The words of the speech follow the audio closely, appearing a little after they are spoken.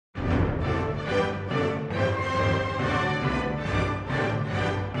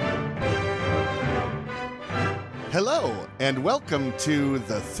Hello, and welcome to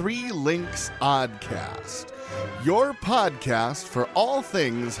the Three Links Oddcast, your podcast for all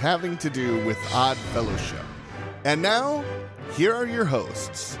things having to do with Odd Fellowship. And now, here are your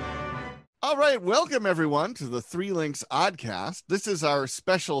hosts. All right, welcome everyone to the Three Links Oddcast. This is our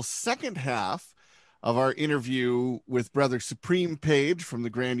special second half of our interview with Brother Supreme Page from the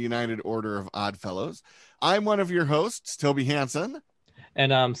Grand United Order of Odd Fellows. I'm one of your hosts, Toby Hansen.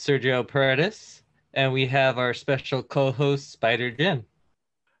 And I'm Sergio Paredes. And we have our special co-host, Spider Jim.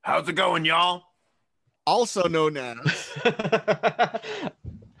 How's it going, y'all? Also known as...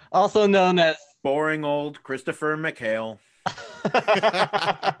 Boring old Christopher McHale.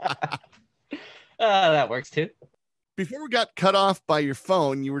 That works too. Before we got cut off by your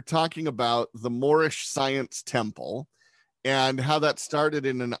phone, you were talking about the Moorish Science Temple and how that started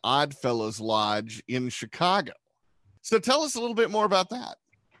in an Odd Fellows Lodge in Chicago. So tell us a little bit more about that.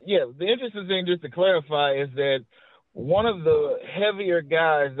 Yeah, the interesting thing, just to clarify, is that one of the heavier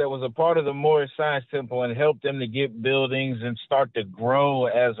guys that was a part of the Moorish Science Temple and helped them to get buildings and start to grow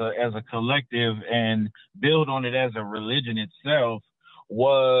as a collective and build on it as a religion itself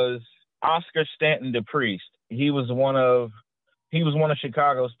was Oscar Stanton the priest. He was one of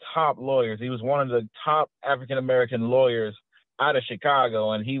Chicago's top lawyers. He was one of the top African American lawyers out of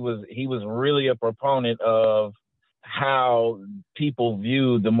Chicago, and he was really a proponent of how people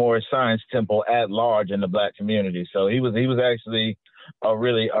viewed the Moorish Science Temple at large in the Black community. So he was actually a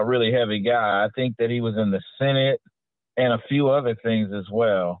really heavy guy. I think that he was in the Senate and a few other things as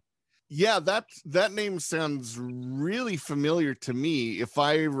well. Yeah, that name sounds really familiar to me. If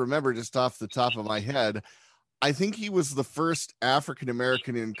I remember just off the top of my head, I think he was the first African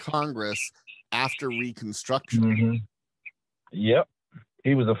American in Congress after Reconstruction. Mm-hmm. Yep.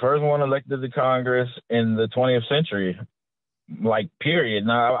 He was the first one elected to Congress in the 20th century, like, period.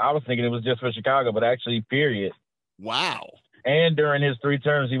 Now, I was thinking it was just for Chicago, but actually, period. Wow. And during his 3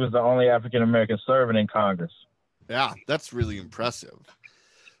 terms, he was the only African-American servant in Congress. Yeah, that's really impressive.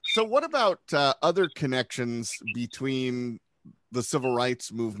 So what about other connections between the Civil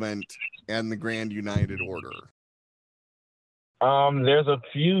Rights Movement and the Grand United Order? There's a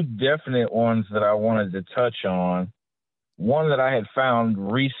few definite ones that I wanted to touch on. One that I had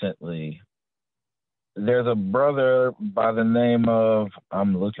found recently, there's a brother by the name of,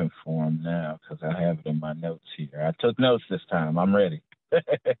 I'm looking for him now because I have it in my notes here. I took notes this time. I'm ready.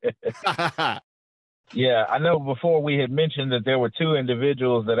 Yeah, I know before we had mentioned that there were 2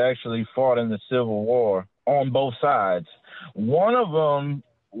 individuals that actually fought in the Civil War on both sides. One of them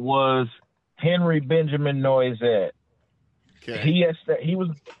was Henry Benjamin Noisette. Okay. He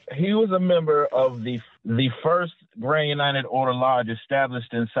was a member of the first Grand United Order Lodge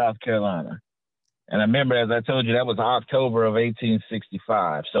established in South Carolina. And I remember, as I told you, that was October of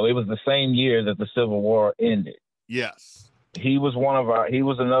 1865. So it was the same year that the Civil War ended. Yes. He was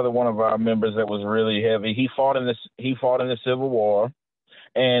another one of our members that was really heavy. He fought in the Civil War,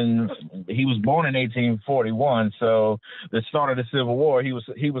 and he was born in 1841. So the start of the Civil War, he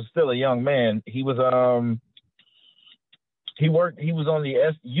was still a young man. He was on the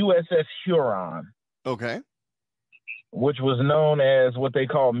USS Huron. Okay. Which was known as what they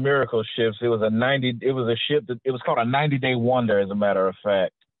call miracle ships. It was a ship that it was called a 90-day wonder, as a matter of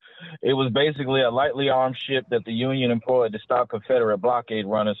fact. It was basically a lightly armed ship that the Union employed to stop Confederate blockade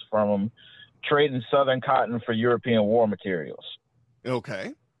runners from trading Southern cotton for European war materials.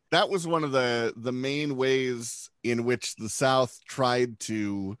 Okay. That was one of the main ways in which the South tried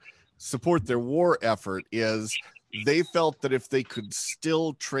to support their war effort, is they felt that if they could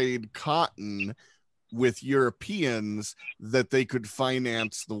still trade cotton with Europeans, that they could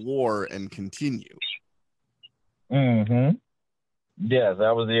finance the war and continue. Mm-hmm. Yes,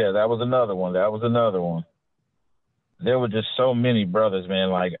 that was another one. There were just so many brothers, man.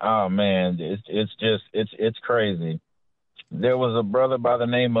 Like, oh man, it's crazy. There was a brother by the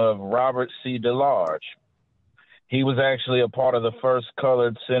name of Robert C. DeLarge. He was actually a part of the first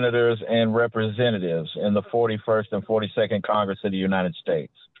colored senators and representatives in the 41st and 42nd Congress of the United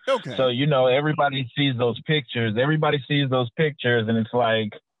States. Okay. So, everybody sees those pictures. And it's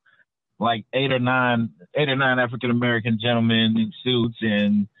like 8 or 9 African-American gentlemen in suits,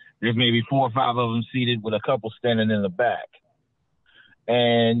 and there's maybe 4 or 5 of them seated with a couple standing in the back.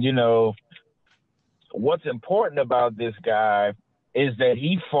 And, what's important about this guy is that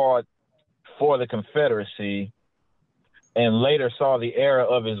he fought for the Confederacy and later saw the error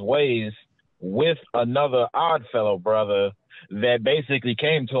of his ways with another Oddfellow brother that basically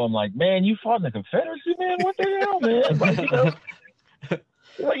came to him like, man, you fought in the Confederacy, man? What the hell, man?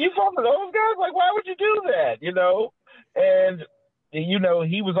 Like, you fought for those guys? Like, why would you do that? And you know,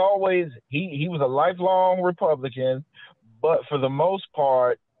 he was always he was a lifelong Republican, but for the most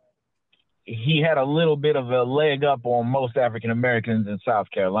part, he had a little bit of a leg up on most African Americans in South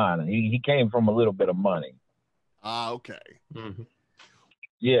Carolina. He came from a little bit of money. Ah, okay. Mhm.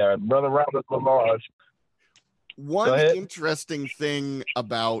 Yeah, Brother Robert LaLarge. One interesting thing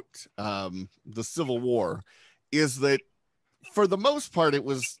about the Civil War is that for the most part, it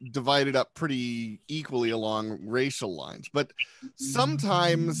was divided up pretty equally along racial lines. But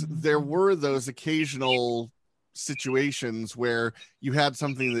sometimes there were those occasional situations where you had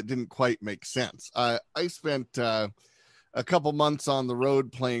something that didn't quite make sense. I spent a couple months on the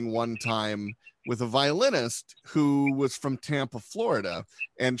road playing one time with a violinist who was from Tampa, Florida,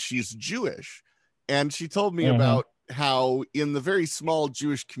 and she's Jewish. And she told me about how in the very small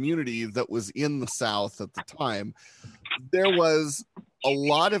Jewish community that was in the South at the time, there was a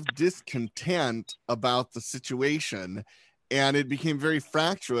lot of discontent about the situation, and it became very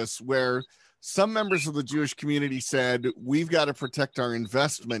fractious where some members of the Jewish community said, we've got to protect our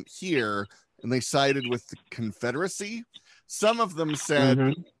investment here, and they sided with the Confederacy. Some of them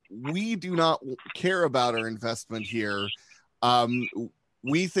said, we do not care about our investment here.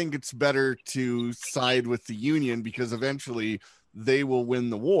 We think it's better to side with the Union because eventually they will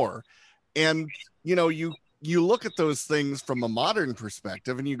win the war. And, you know, you look at those things from a modern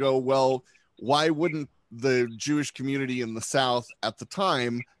perspective and you go, well, why wouldn't the Jewish community in the South at the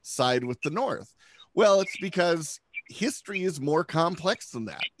time side with the North? Well, it's because history is more complex than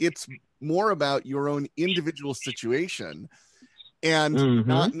that. It's more about your own individual situation and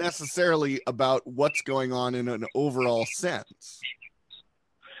not necessarily about what's going on in an overall sense.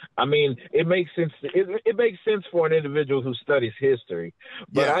 I mean, it makes sense. It makes sense for an individual who studies history.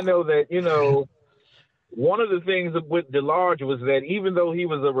 But I know that, you know, one of the things with DeLarge was that even though he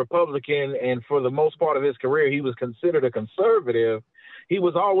was a Republican and for the most part of his career he was considered a conservative, he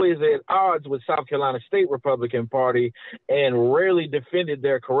was always at odds with South Carolina State Republican Party and rarely defended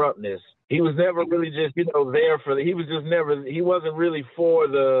their corruptness. He was never really just, you know, there for he wasn't really for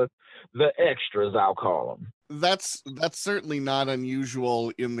the extras, I'll call them. That's certainly not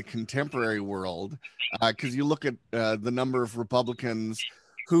unusual in the contemporary world, because you look at the number of Republicans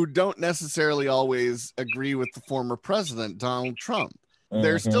who don't necessarily always agree with the former president, Donald Trump.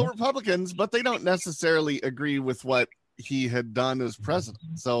 They're still Republicans, but they don't necessarily agree with what he had done as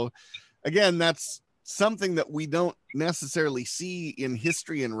president. So again, that's something that we don't necessarily see in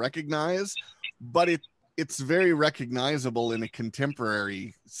history and recognize, but it's very recognizable in a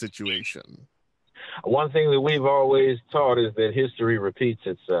contemporary situation. One thing that we've always taught is that history repeats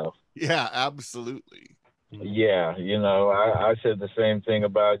itself. Yeah, absolutely. Yeah, you know, I said the same thing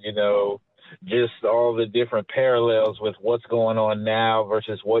about, you know, just all the different parallels with what's going on now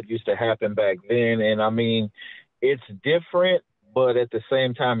versus what used to happen back then. And I mean, it's different, but at the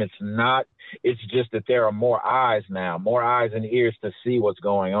same time, it's not. It's just that there are more eyes now, more eyes and ears to see what's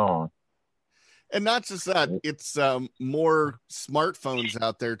going on. And not just that, it's more smartphones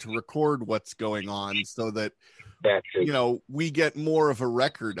out there to record what's going on so that, you know, we get more of a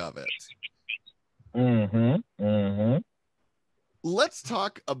record of it. Let's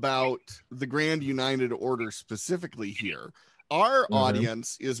talk about the Grand United Order specifically here. Our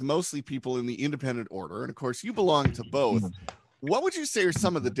audience is mostly people in the independent order, and of course you belong to both. What would you say are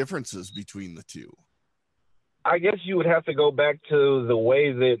some of the differences between the two? I guess you would have to go back to the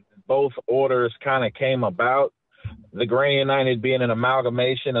way that both orders kind of came about. The Grand United being an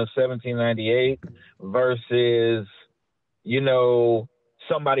amalgamation of 1798 versus, you know,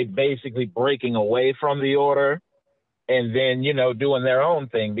 somebody basically breaking away from the order and then, you know, doing their own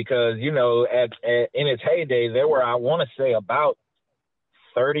thing. Because, you know, in its heyday, there were, I want to say, about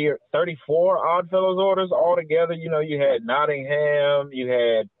 30 or 34 Oddfellows orders altogether. You know, you had Nottingham, you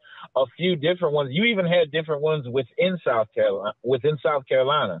had a few different ones. You even had different ones within South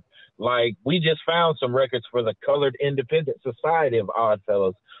Carolina. Like, we just found some records for the Colored Independent Society of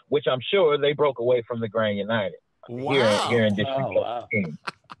Oddfellows, which I'm sure they broke away from the Grand United. Wow. Here in District 13.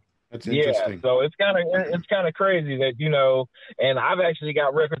 That's interesting. Yeah, so it's kind of crazy that, you know, and I've actually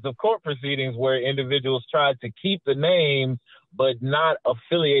got records of court proceedings where individuals tried to keep the name but not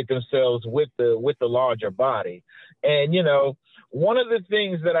affiliate themselves with the larger body. And, you know, one of the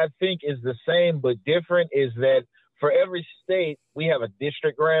things that I think is the same but different is that for every state, we have a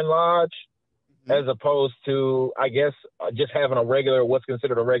district Grand Lodge as opposed to, I guess, just having what's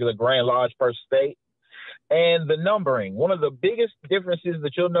considered a regular Grand Lodge per state. And the numbering, one of the biggest differences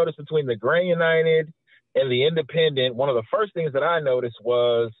that you'll notice between the Grand United and the Independent, one of the first things that I noticed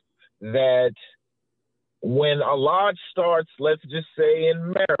was that when a lodge starts, let's just say in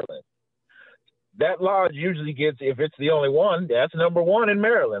Maryland, that lodge usually gets, if it's the only one, that's number one in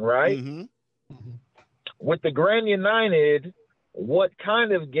Maryland, right? Mm-hmm. With the Grand United, what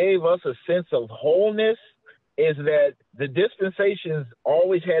kind of gave us a sense of wholeness is that the dispensations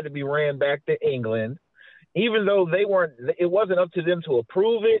always had to be ran back to England, even though it wasn't up to them to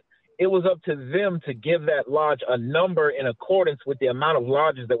approve it. It was up to them to give that lodge a number in accordance with the amount of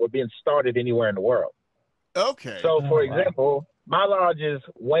lodges that were being started anywhere in the world. Okay. So, for example, my lodge is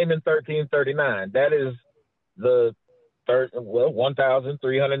Wayman 1339. That is the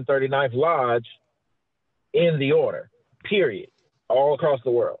 1,339th lodge in the order, period, all across the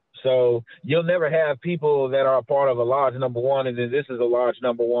world. So you'll never have people that are a part of a lodge number one, and then this is a lodge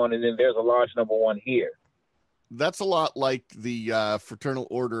number one, and then there's a lodge number one here. That's a lot like the Fraternal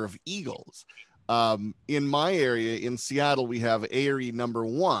Order of Eagles. In my area in Seattle, we have ARE number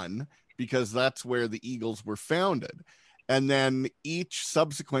one because that's where the Eagles were founded. And then each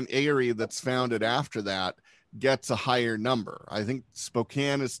subsequent ARE that's founded after that gets a higher number. I think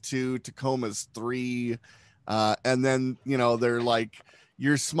Spokane is 2, Tacoma's 3. And then, they're like,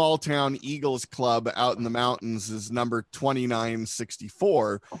 your small town Eagles club out in the mountains is number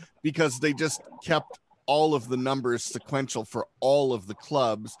 2964 because they just kept all of the numbers sequential for all of the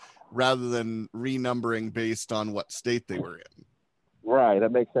clubs rather than renumbering based on what state they were in. Right.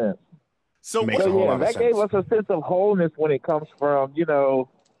 That makes sense. So that gave us a sense of wholeness when it comes from,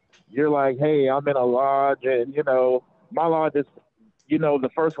 you're like, hey, I'm in a lodge and, my lodge is, the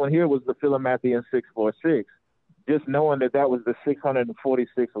first one here was the Philomathian 646. Just knowing that was the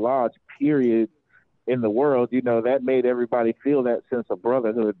 646th lodge, period, in the world, that made everybody feel that sense of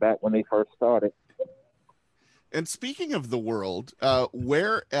brotherhood back when they first started. And speaking of the world,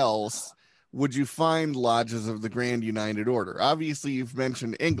 where else would you find lodges of the Grand United Order? Obviously, you've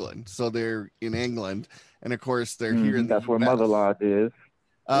mentioned England, so they're in England, and of course they're here in the That's US. where Mother Lodge is.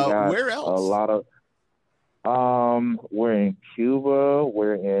 Where else? A lot of. We're in Cuba.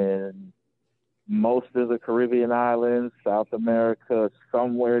 We're in most of the Caribbean islands, South America,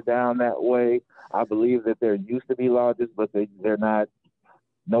 somewhere down that way. I believe that there used to be lodges, but they're not.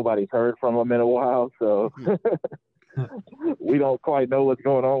 Nobody's heard from them in a while, so we don't quite know what's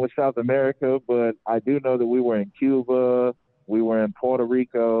going on with South America, but I do know that we were in Cuba, we were in Puerto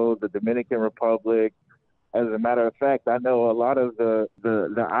Rico, the Dominican Republic. As a matter of fact, I know a lot of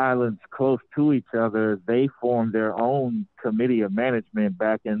the islands close to each other, they formed their own committee of management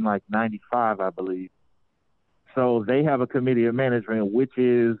back in like 95, I believe. So they have a committee of management, which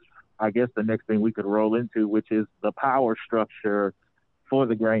is, I guess, the next thing we could roll into, which is the power structure for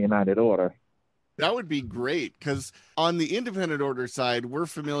the Grand United Order. That would be great because on the independent order side, we're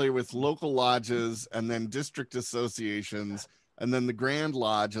familiar with local lodges and then district associations and then the Grand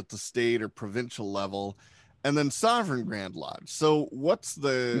Lodge at the state or provincial level and then Sovereign Grand Lodge. So what's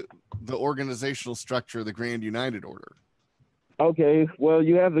the organizational structure of the Grand United Order? Okay, well,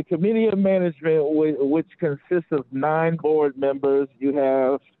 you have the Committee of Management, which consists of 9 board members. You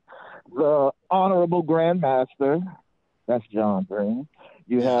have the Honorable Grand Master, that's John Green.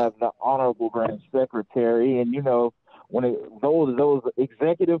 You have the Honorable Grand Secretary, and those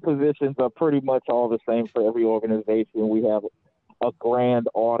executive positions are pretty much all the same for every organization. We have a Grand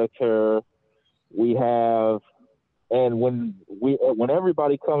Auditor. We have, and when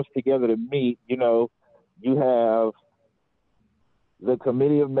everybody comes together to meet, you have the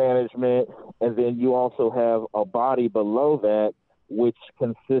Committee of Management, and then you also have a body below that which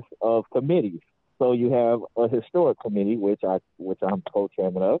consists of committees. So you have a historic committee, which I'm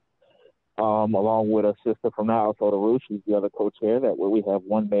co-chairman of, along with a sister from the Household of Ruth. She's the other co-chair. That way we have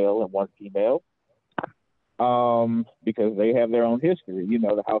 1 male and 1 female, because they have their own history.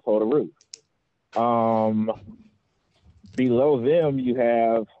 The Household of Ruth. Below them, you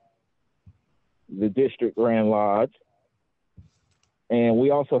have the District Grand Lodge, and we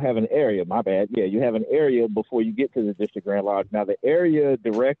also have an area. My bad. Yeah, you have an area before you get to the District Grand Lodge. Now, the area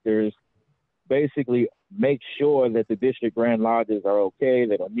directors basically make sure that the District Grand Lodges are okay.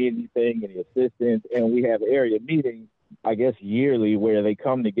 They don't need anything, any assistance. And we have area meetings, I guess, yearly where they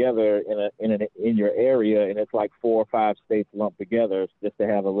come together in your area, and it's like 4 or 5 states lumped together just to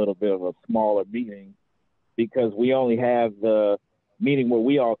have a little bit of a smaller meeting, because we only have the meeting where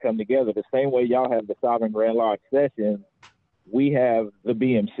we all come together. The same way y'all have the Sovereign Grand Lodge session, we have the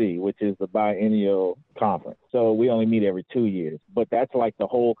BMC, which is the biennial conference. So we only meet every 2 years, but that's like the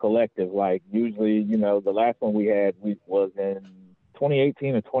whole collective. Like usually, the last one we had was in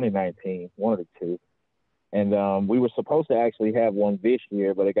 2018 or 2019, one of the two. And we were supposed to actually have one this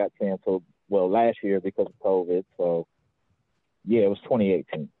year, but it got canceled, last year because of COVID. So yeah, it was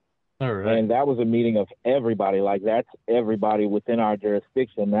 2018. All right. And that was a meeting of everybody. Like that's everybody within our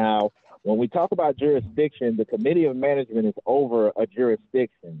jurisdiction. Now, When we talk about jurisdiction, the committee of management is over a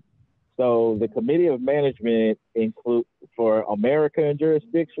jurisdiction. So the committee of management includes, for American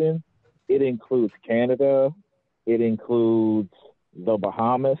jurisdiction, it includes Canada, it includes the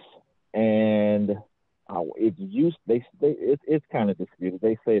Bahamas, and it's kind of disputed.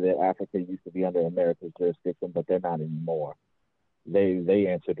 They say that Africa used to be under America's jurisdiction, but they're not anymore. They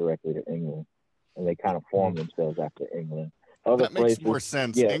answer directly to England, and they kind of form themselves after England. Other that makes places, more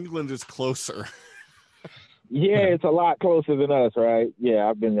sense. Yeah. England is closer. Yeah, it's a lot closer than us, right? Yeah,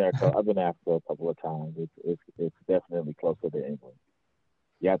 I've been there. I've been to Africa a couple of times. It's definitely closer to England.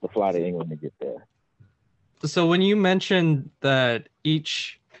 You have to fly to England to get there. So when you mentioned that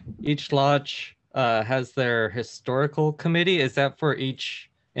each lodge has their historical committee, is that for each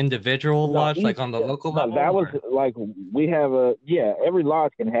individual lodge, like on the local level? That was like we have every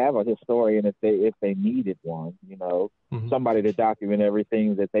lodge can have a historian if they needed one, somebody to document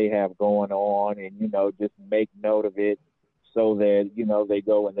everything that they have going on and, just make note of it so that, they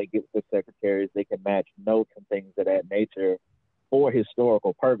go and they get the secretaries, they can match notes and things of that nature for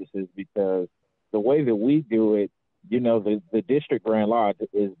historical purposes, because the way that we do it, the district grand lodge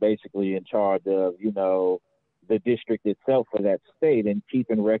is basically in charge of, the district itself for that state and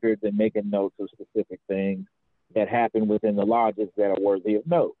keeping records and making notes of specific things that happen within the lodges that are worthy of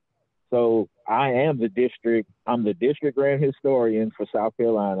note. So I'm the district grand historian for South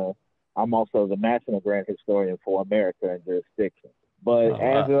Carolina. I'm also the national grand historian for America and jurisdiction. But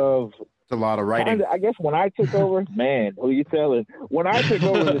it's a lot of writing. I guess when I took over, man, who you telling? When I took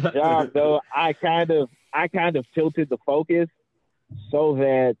over this job, though, I kind of tilted the focus so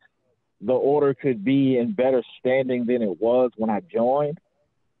that the order could be in better standing than it was when I joined.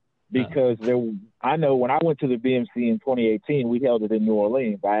 Because I know when I went to the BMC in 2018, we held it in New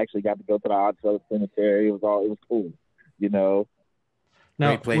Orleans. I actually got to go to the Odd Fellows Cemetery. It was cool, Now,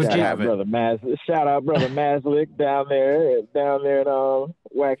 great place to have it. Shout out Brother Maslick down there at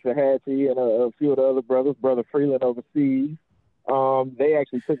Waxahachie and a few of the other brothers, Brother Freeland overseas. They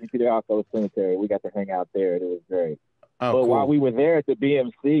actually took me to the Odd Fellows Cemetery. We got to hang out there, and it was great. Oh, but cool. while we were at the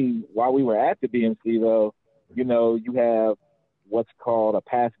BMC, though, you have what's called a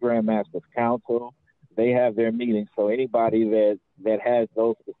past Grand Master's Council. They have their meetings. So anybody that has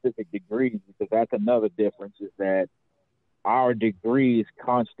those specific degrees, because that's another difference, is that our degrees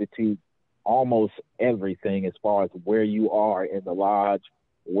constitute almost everything as far as where you are in the lodge,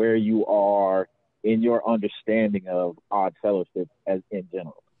 where you are in your understanding of odd fellowship as in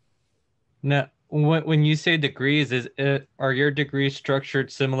general. Now, when you say degrees, are your degrees structured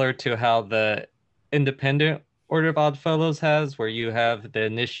similar to how the independent Order of Odd Fellows has, where you have the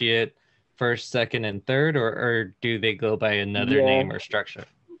initiate, first, second, and third, or do they go by another name or structure?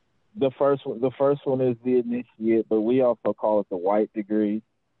 The first one is the initiate, but we also call it the white degree.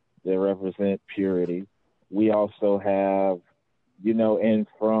 They represent purity. We also have, and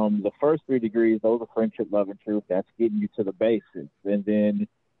from the first 3 degrees, those are friendship, love, and truth. That's getting you to the basics. And then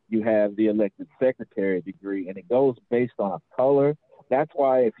you have the elected secretary degree, and it goes based on a color. That's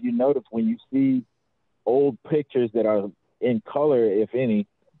why if you notice when you see old pictures that are in color, if any,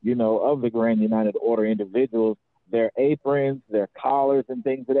 of the Grand United Order individuals, their aprons, their collars, and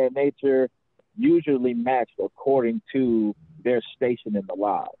things of that nature usually matched according to their station in the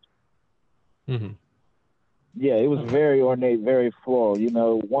lodge. Mm-hmm. Yeah, it was very ornate, very floral.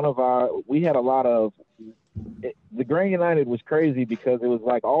 We had a lot of the Grand United was crazy because it was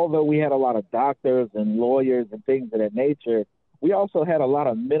like, although we had a lot of doctors and lawyers and things of that nature, we also had a lot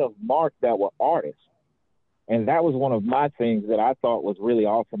of men of mark that were artists. And that was one of my things that I thought was really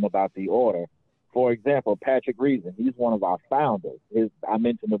awesome about the order. For example, Patrick Reason, he's one of our founders. I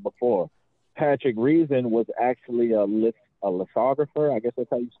mentioned it before. Patrick Reason was actually a lithographer, I guess that's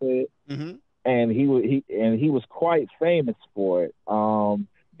how you say it. Mm-hmm. And he was quite famous for it.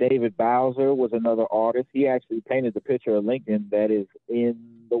 David Bowser was another artist. He actually painted the picture of Lincoln that is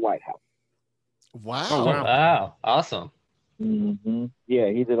in the White House. Wow! Oh, wow! Awesome. Mm-hmm. Yeah,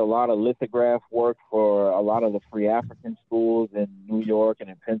 he did a lot of lithograph work for a lot of the free African schools in New York and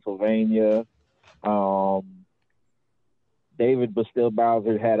in Pennsylvania. David Bastille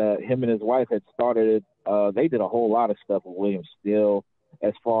Bowser him and his wife had started they did a whole lot of stuff with William Still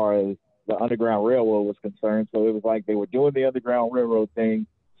as far as the Underground Railroad was concerned. So it was like they were doing the Underground Railroad thing,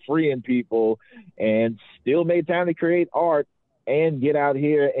 freeing people, and still made time to create art and get out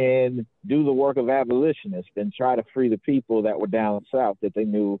here and do the work of abolitionists and try to free the people that were down south that they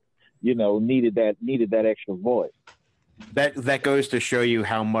knew, needed that extra voice. That goes to show you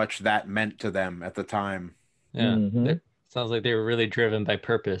how much that meant to them at the time. Yeah. Mm-hmm. It sounds like they were really driven by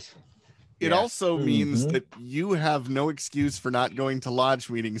purpose. it also means that you have no excuse for not going to lodge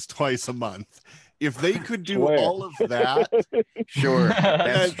meetings twice a month. If they could do all of that, sure,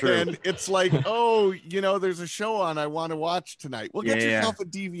 that's true. Then it's like, oh, there's a show on I want to watch tonight. Well, get yourself a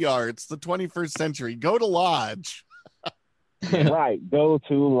DVR. It's the 21st century. Go to lodge. Right, go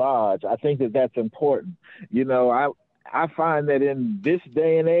to lodge. I think that's important. I find that in this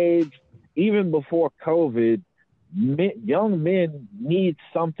day and age, even before COVID, young men need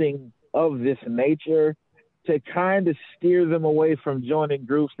something of this nature to kind of steer them away from joining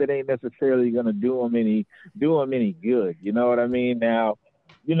groups that ain't necessarily going to do them any good. You know what I mean? Now,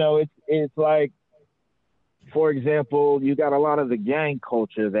 it's like, for example, you got a lot of the gang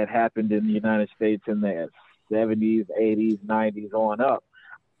culture that happened in the United States in the 70s, 80s, 90s on up.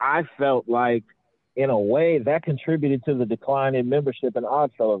 I felt like, in a way, that contributed to the decline in membership in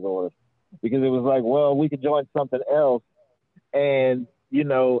Oddfellows orders, because it was like, well, we could join something else, and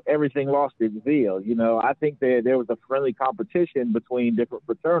everything lost its zeal. I think that there was a friendly competition between different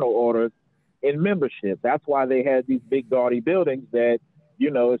fraternal orders in membership. That's why they had these big gaudy buildings that,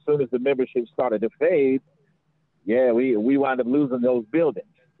 as soon as the membership started to fade, we wound up losing those buildings,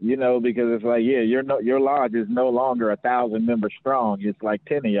 because it's like, your lodge is no longer 1,000 members strong. It's like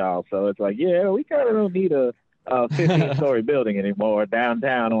 10 of y'all. So it's like, we kind of don't need a 15-story building anymore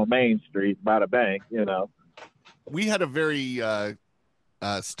downtown on Main Street by the bank, We had a very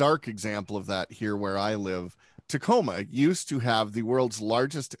stark example of that here where I live. Tacoma used to have the world's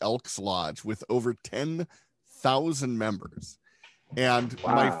largest Elks Lodge with over 10,000 members. And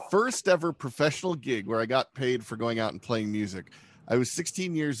my first ever professional gig where I got paid for going out and playing music, I was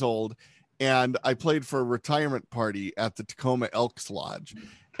 16 years old, and I played for a retirement party at the Tacoma Elks Lodge.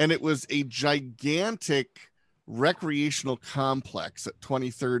 And it was a gigantic recreational complex at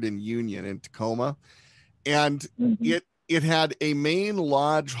 23rd and Union in Tacoma. And it had a main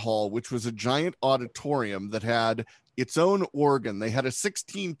lodge hall, which was a giant auditorium that had its own organ. They had a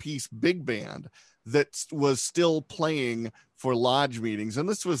 16-piece big band that was still playing for lodge meetings. And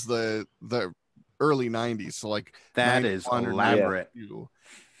this was the early 90s. So like that is elaborate.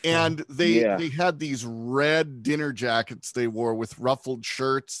 And they had these red dinner jackets they wore with ruffled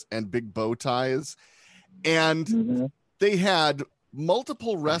shirts and big bow ties. And they had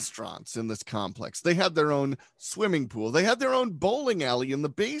multiple restaurants in this complex. They had their own swimming pool. They had their own bowling alley in the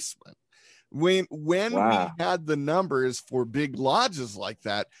basement. When we had the numbers for big lodges like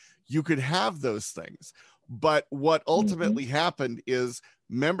that, you could have those things. But what ultimately happened is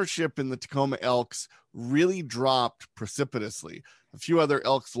membership in the Tacoma Elks really dropped precipitously. A few other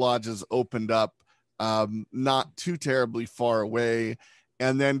Elks lodges opened up not too terribly far away.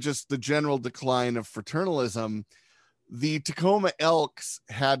 And then just the general decline of fraternalism. The Tacoma Elks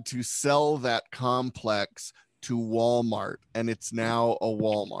had to sell that complex to Walmart, and it's now a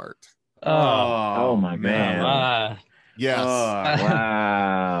Walmart. Oh my man. Yes.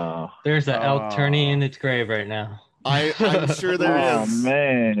 Wow. There's an elk turning in its grave right now. I'm sure there is. Oh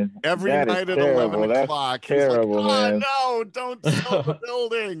man. Every that night at terrible. 11 o'clock. That's terrible, like, man. No, don't sell the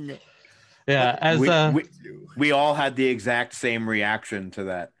building. Yeah, as we all had the exact same reaction to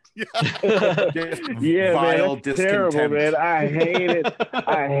that. Yeah, vile man, that's terrible, man. I hate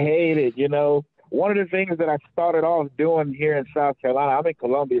it. One of the things that I started off doing here in South Carolina, I'm in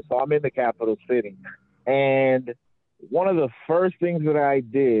Columbia, so I'm in the capital city. And one of the first things that I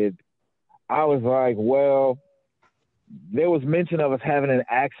did, I was like, well, there was mention of us having an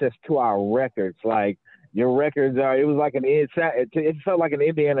access to our records. Like, your records are, it felt like an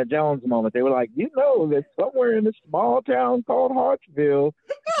Indiana Jones moment. They were like, that somewhere in this small town called Hartsville,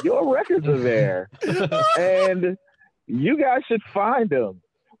 your records are there. And you guys should find them.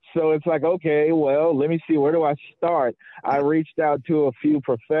 So it's like, okay, well, let me see, where do I start? I reached out to a few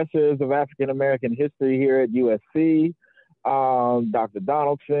professors of African-American history here at USC, Dr.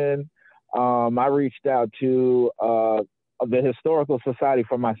 Donaldson. I reached out to the Historical Society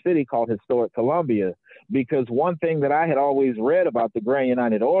for my city called Historic Columbia, because one thing that I had always read about the Grand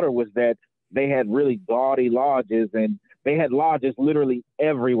United Order was that they had really gaudy lodges, and they had lodges literally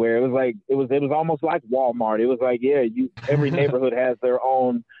everywhere. It was almost like Walmart. It was like, every neighborhood has their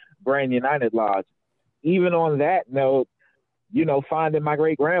own Grand United Lodge. Even on that note, finding my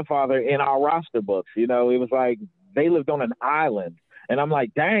great grandfather in our roster books, it was like they lived on an island. And I'm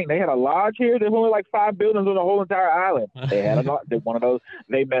like, dang, they had a lodge here? There's only like 5 buildings on the whole entire island. They had one of those,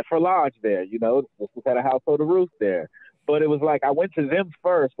 they met for lodge there, this was at a Household of Ruth there. But it was like, I went to them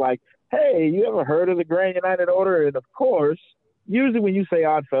first, like, hey, you ever heard of the Grand United Order? And of course, usually when you say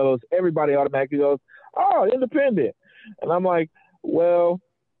Oddfellows, everybody automatically goes, oh, independent. And I'm like, well,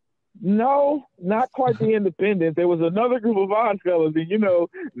 No, not quite the independent. There was another group of odd fellas, and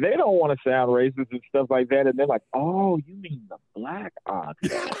they don't want to sound racist and stuff like that. And they're like, "Oh, you mean the black odd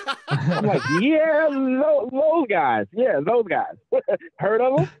fellas?" I'm like, "Yeah, those guys. Yeah, those guys. Heard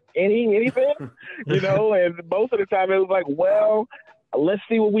of them? Anything? And most of the time it was like, well, let's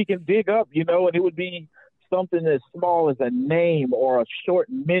see what we can dig up, and it would be something as small as a name or a short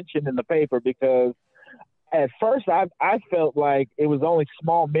mention in the paper, because at first I felt like it was only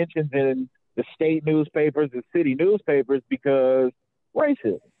small mentions in the state newspapers, the city newspapers, because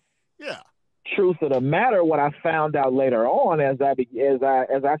racism. Yeah. Truth of the matter, what I found out later on as I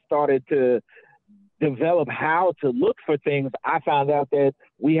started to develop how to look for things, I found out that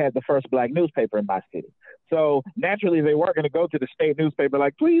we had the first black newspaper in my city. So naturally, they weren't going to go to the state newspaper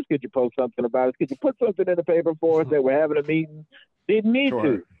like, "Please, could you post something about us? Could you put something in the paper for us that we're having a meeting?" Didn't need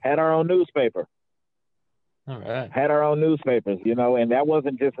to. Had our own newspaper. All right. Had our own newspapers, and that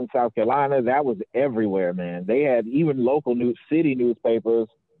wasn't just in South Carolina. That was everywhere, man. They had even local city newspapers.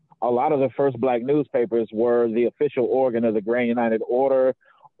 A lot of the first black newspapers were the official organ of the Grand United Order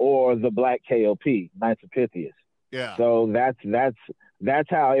or the Black KOP, Knights of Pythias. Yeah. So that's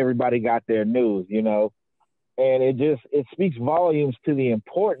how everybody got their news, and it speaks volumes to the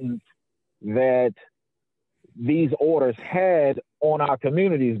importance that these orders had on our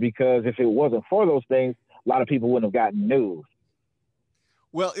communities, because if it wasn't for those things, a lot of people wouldn't have gotten news.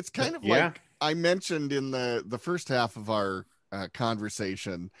 Well, it's kind of like I mentioned in the first half of our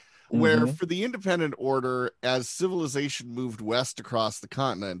conversation, where for the independent order, as civilization moved west across the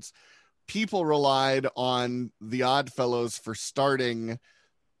continents, people relied on the Odd Fellows for starting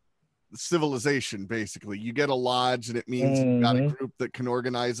civilization. Basically, you get a lodge, and it means you've got a group that can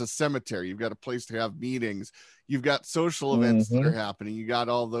organize a cemetery. You've got a place to have meetings. You've got social events that are happening. You got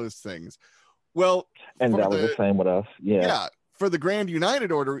all those things. Well, and that was the same with us. Yeah. For the Grand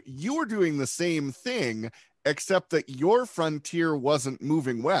United Order, you were doing the same thing, except that your frontier wasn't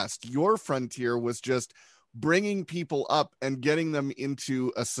moving west. Your frontier was just bringing people up and getting them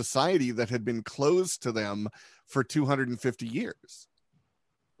into a society that had been closed to them for 250 years.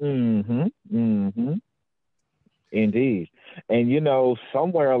 Indeed. And,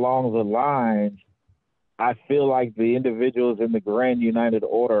 somewhere along the line, I feel like the individuals in the Grand United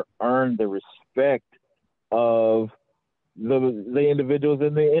Order earned the respect of the individuals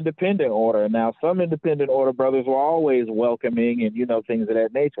in the independent order. Now, some independent order brothers were always welcoming and, things of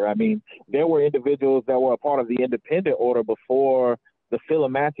that nature. I mean, there were individuals that were a part of the independent order before the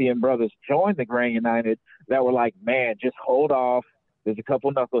Philomathian brothers joined the Grand United that were like, "Man, just hold off. There's a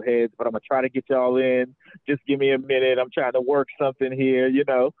couple knuckleheads, but I'm going to try to get y'all in. Just give me a minute. I'm trying to work something here,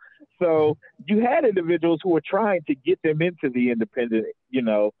 So you had individuals who were trying to get them into the independent,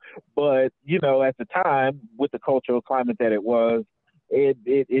 but, at the time, with the cultural climate that it was,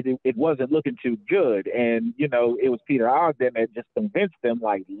 it wasn't looking too good. And, it was Peter Ogden that just convinced them,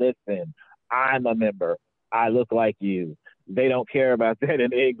 like, "Listen, I'm a member. I look like you." They don't care about that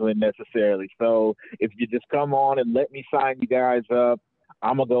in England necessarily. So if you just come on and let me sign you guys up,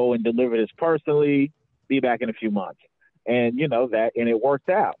 I'm going to go and deliver this personally, be back in a few months. And, and it worked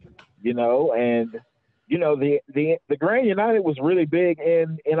out, and, the Grand United was really big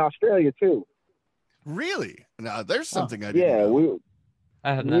in Australia too. Really? Now there's something I didn't know.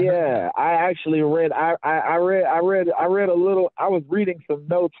 I actually read, I read a little, I was reading some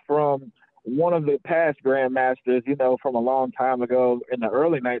notes from one of the past grandmasters, from a long time ago in the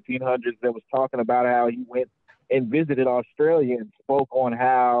early 1900s, that was talking about how he went and visited Australia and spoke on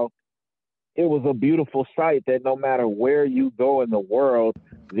how it was a beautiful sight that no matter where you go in the world,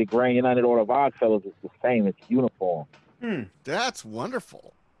 the Grand United Order of Odd Fellows is the same. It's uniform. That's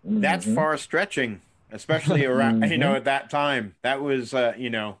wonderful. That's far stretching, especially around, at that time. That was,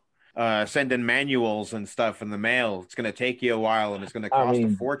 sending manuals and stuff in the mail. It's going to take you a while, and it's going to cost a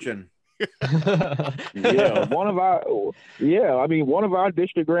fortune. One of our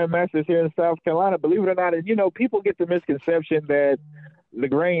district grandmasters here in South Carolina, believe it or not, and people get the misconception that the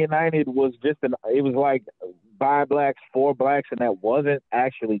Grand United was it was like by blacks for blacks, and that wasn't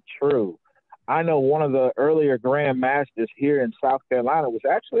actually true. I know one of the earlier grandmasters here in South Carolina was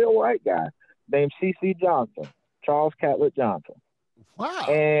actually a white guy named C.C. Johnson, Charles Catlett Johnson. Wow.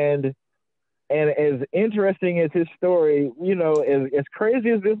 And as interesting as his story, as crazy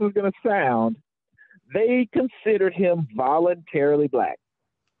as this is going to sound, they considered him voluntarily black.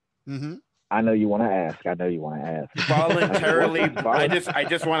 I know you want to ask. Voluntarily. I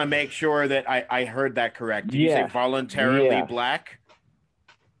just want to make sure that I heard that correct. Did you say voluntarily black?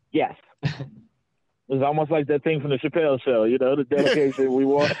 Yes. It was almost like that thing from the Chappelle Show, the dedication. We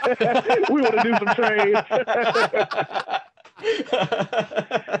want we want to do some trades.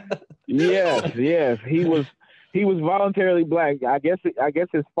 Yes. He was voluntarily black. I guess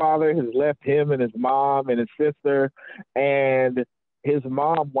his father has left him and his mom and his sister, and his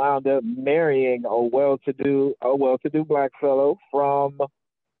mom wound up marrying a well-to-do black fellow from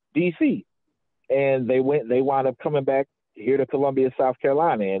D.C. and they wound up coming back here to Columbia, South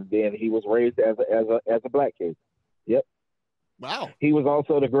Carolina, and then he was raised as a black kid. Yep. Wow. He was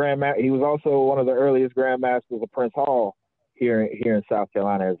also He was also one of the earliest grandmasters of Prince Hall here in South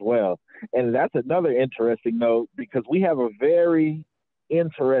Carolina as well. And that's another interesting note because we have a very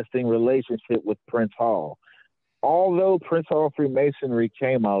interesting relationship with Prince Hall. Although Prince Hall Freemasonry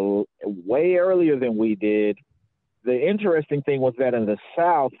came way earlier than we did, the interesting thing was that in the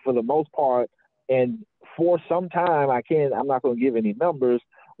South, for the most part, and for some time, I'm not going to give any numbers,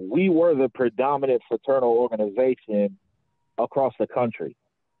 we were the predominant fraternal organization across the country.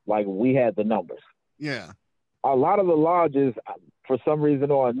 Like, we had the numbers. Yeah. A lot of the lodges, for some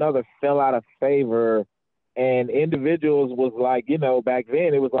reason or another, fell out of favor, and individuals was like, back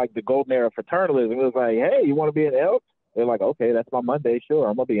then it was like the golden era of fraternalism. It was like, hey, you want to be an elk? They're like, okay, that's my Monday. Sure,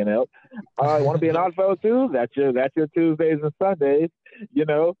 I'm gonna be an elk. Want to be an Oddfellow too? That's your Tuesdays and Sundays.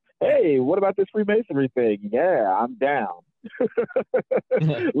 Hey, what about this Freemasonry thing? Yeah, I'm down.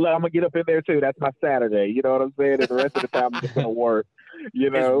 I'm gonna get up in there too. That's my Saturday. You know what I'm saying? And the rest of the time I'm just gonna work.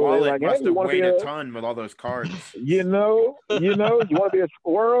 His wallet like, must hey, have weighed a ton with all those cards. You want to be a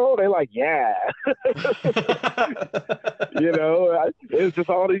squirrel? They're like, yeah. It's just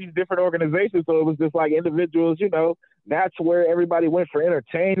all these different organizations. So it was just like individuals. That's where everybody went for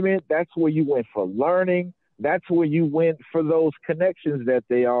entertainment. That's where you went for learning. That's where you went for those connections that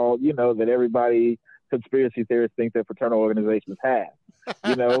they all, that everybody conspiracy theorists think that fraternal organizations have,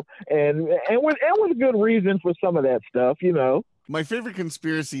 and with good reason for some of that stuff, My favorite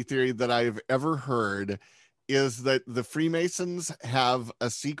conspiracy theory that I've ever heard is that the Freemasons have a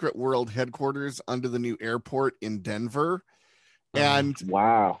secret world headquarters under the new airport in Denver. And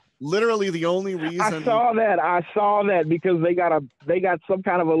wow. Literally the only reason I saw that because they got some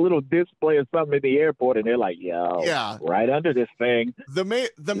kind of a little display or something in the airport, and they're like, right under this thing. The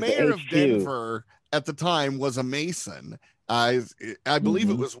mayor of Denver at the time was a Mason. I believe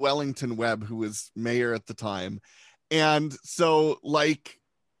it was Wellington Webb who was mayor at the time. And so, like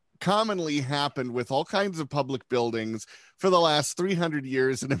commonly happened with all kinds of public buildings for the last 300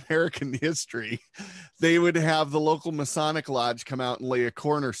 years in American history, they would have the local Masonic lodge come out and lay a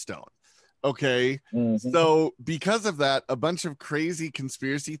cornerstone. Okay. So because of that, a bunch of crazy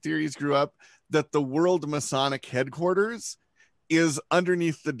conspiracy theories grew up that the World Masonic headquarters is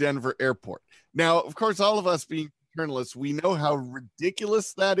underneath the Denver airport. Now, of course, all of us being journalists, we know how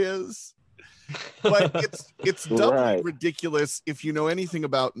ridiculous that is. But it's doubly ridiculous if you know anything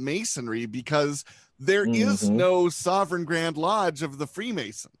about Masonry, because there is no sovereign Grand Lodge of the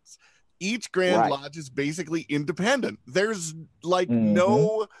Freemasons. Each Grand Lodge is basically independent. There's like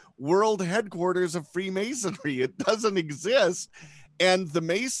no world headquarters of Freemasonry. It doesn't exist. And the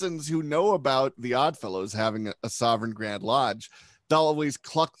Masons who know about the Oddfellows having a sovereign Grand Lodge, they'll always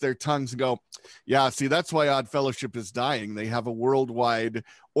cluck their tongues and go, yeah, see, that's why Odd Fellowship is dying. They have a worldwide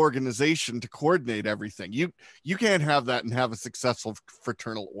organization to coordinate everything. You can't have that and have a successful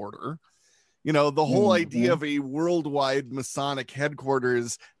fraternal order. The whole idea of a worldwide Masonic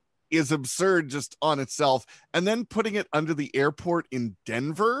headquarters is absurd just on itself. And then putting it under the airport in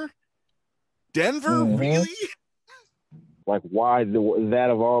Denver? Really? Like, why that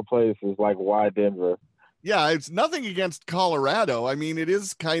of all places? Like, why Denver? Yeah, it's nothing against Colorado. I mean, it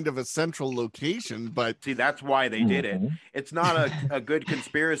is kind of a central location, but see, that's why they did it. It's not a good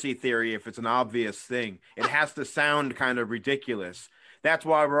conspiracy theory if it's an obvious thing. It has to sound kind of ridiculous. That's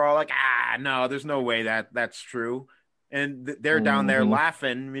why we're all like, no, there's no way that's true. And they're down there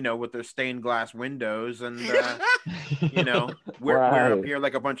laughing, with their stained glass windows, and we're up here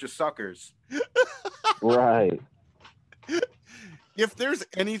like a bunch of suckers. Right. If there's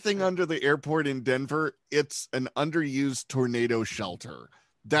anything under the airport in Denver, it's an underused tornado shelter.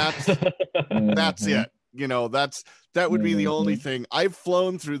 That's it. That would be the only thing. I've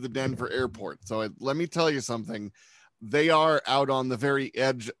flown through the Denver airport, so let me tell you something. They are out on the very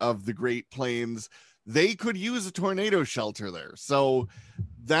edge of the Great Plains. They could use a tornado shelter there. So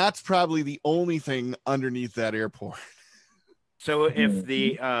that's probably the only thing underneath that airport. So if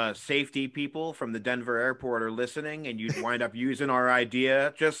the safety people from the Denver airport are listening and you'd wind up using our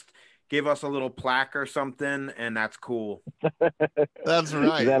idea, just give us a little plaque or something, and that's cool. That's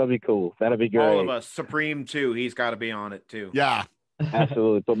right. That'll be cool. That'll be great. All of us. Supreme, too. He's got to be on it, too. Yeah.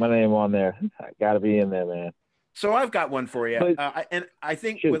 Absolutely. Put my name on there. I got to be in there, man. So I've got one for you. But And I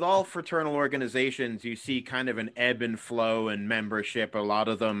think shoot. with all fraternal organizations, you see kind of an ebb and flow in membership. A lot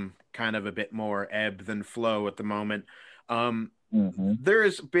of them kind of a bit more ebb than flow at the moment. Um, Hmm.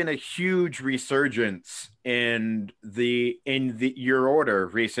 there's been a huge resurgence in your order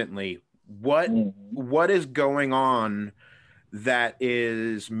recently. Hmm. What is going on that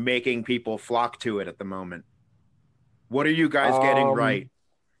is making people flock to it at the moment? What are you guys getting right?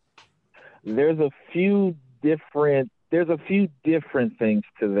 Um, there's a few different things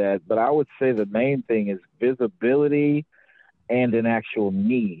to that, but I would say the main thing is visibility and an actual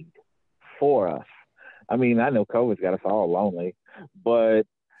need for us. I mean, I know COVID's got us all lonely, but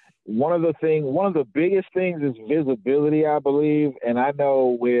one of the biggest things is visibility, I believe. And I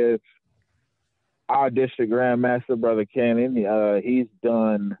know with our district grandmaster, Brother Cannon, he's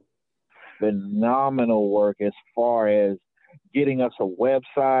done phenomenal work as far as getting us a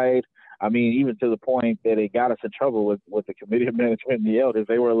website. I mean, even to the point that it got us in trouble with the committee of management and the elders.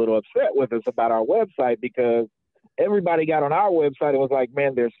 They were a little upset with us about our website because everybody got on our website and was like,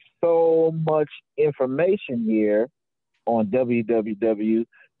 man, there's so much information here on www.guoof.org.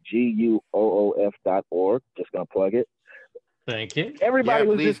 Just going to plug it. Thank you. Everybody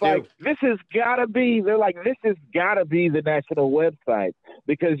was please just like, this has got to be the national website.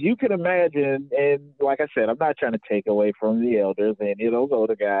 Because you can imagine, and like I said, I'm not trying to take away from the elders and those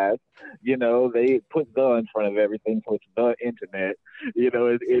older guys. They put the in front of everything, so it's the internet.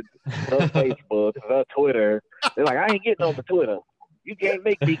 It's the Facebook, the Twitter. They're like, I ain't getting on the Twitter. You can't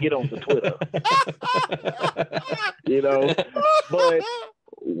make me get on the Twitter.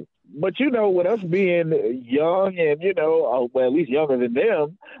 But with us being young and, well, at least younger than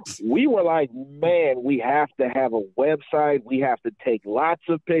them, we were like, man, we have to have a website. We have to take lots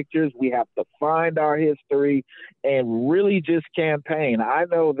of pictures. We have to find our history and really just campaign. I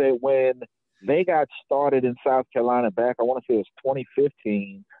know that when they got started in South Carolina back, I want to say it was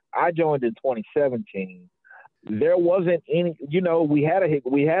 2015. I joined in 2017. There wasn't any, we had a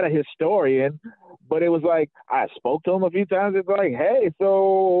historian, but it was like, I spoke to him a few times. It's like, hey,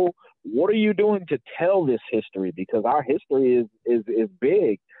 so what are you doing to tell this history? Because our history is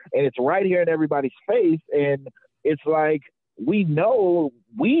big and it's right here in everybody's face. And it's like, we know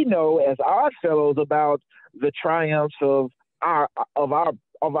as Odd Fellows about the triumphs of our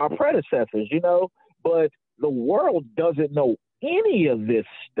predecessors, but the world doesn't know any of this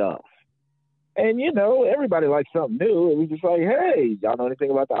stuff. And, everybody likes something new. It was just like, hey, y'all know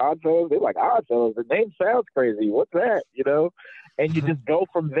anything about the Oddfellows? They're like, Oddfellows, the name sounds crazy. What's that? And you just go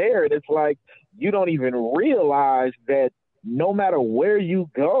from there. And it's like, you don't even realize that no matter where you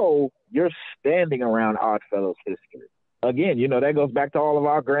go, you're standing around Oddfellows history. Again, that goes back to all of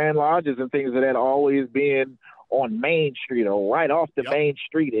our grand lodges and things that had always been on Main Street or right off the main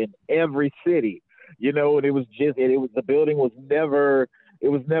street in every city. And the building was never – it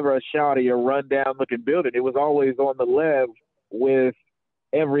was never a shoddy or rundown looking building. It was always on the left with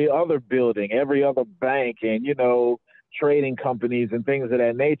every other building, every other bank and, trading companies and things of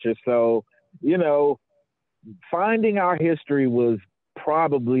that nature. So, finding our history was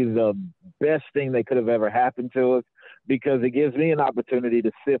probably the best thing that could have ever happened to us because it gives me an opportunity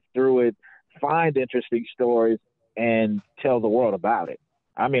to sift through it, find interesting stories and tell the world about it.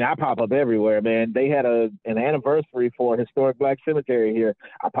 I mean, I pop up everywhere, man. They had an anniversary for a historic Black cemetery here.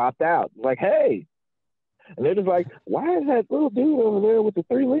 I popped out. Like, hey. And they're just like, why is that little dude over there with the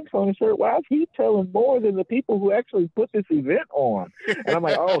 3 links on his shirt? Why is he telling more than the people who actually put this event on? And I'm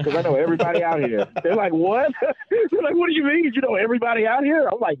like, oh, because I know everybody out here. They're like, what? They're like, what do you mean? You know everybody out here?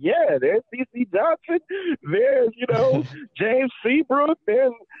 I'm like, yeah, there's C.C. Johnson. There's, James Seabrook.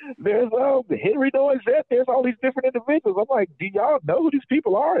 There's Henry Noisette. There's all these different individuals. I'm like, do y'all know who these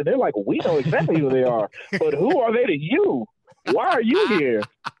people are? And they're like, we know exactly who they are. But who are they to you? Why are you here?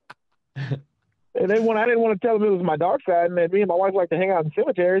 And then when I didn't want to tell them it was my dark side, and then me and my wife like to hang out in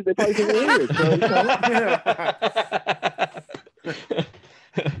cemeteries, they probably think we're weird. So,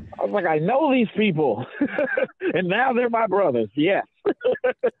 I was like, I know these people, and now they're my brothers. Yes.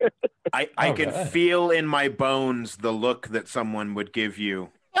 I can feel in my bones the look that someone would give you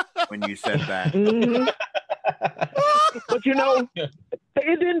when you said that. Mm-hmm. But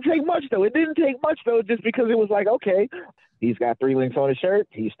it didn't take much though. Just because it was like, okay, he's got 3 links on his shirt.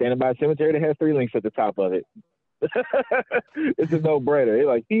 He's standing by a cemetery that has 3 links at the top of it. It's a no-brainer. It's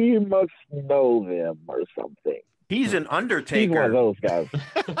like, he must know them or something. He's an undertaker. He's one of those guys.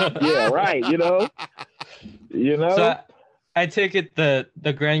 Yeah, right. So I take it the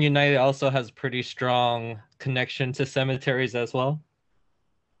Grand United also has pretty strong connection to cemeteries as well.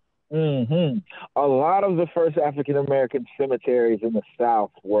 Mm-hmm. A lot of the first African American cemeteries in the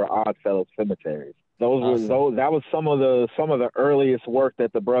South were Oddfellows cemeteries. Awesome. That was some of the earliest work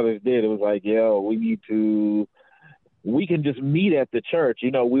that the brothers did. It was like, yo, we can just meet at the church.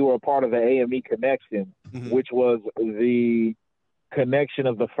 You know, we were a part of the AME Connection, which was the connection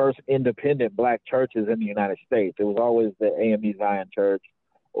of the first independent black churches in the United States. It was always the AME Zion Church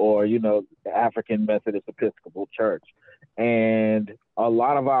or, you know, the African Methodist Episcopal Church. And a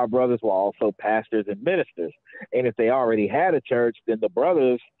lot of our brothers were also pastors and ministers. And if they already had a church, then the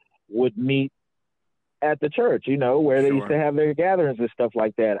brothers would meet at the church, you know, where they used to have their gatherings and stuff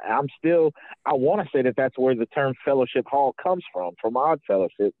like that. I want to say that that's where the term fellowship hall comes from Odd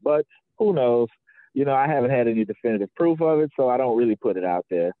Fellowship, but who knows? You know, I haven't had any definitive proof of it, so I don't really put it out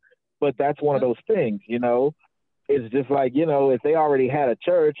there. But that's one of those things, you know. It's just like, you know, if they already had a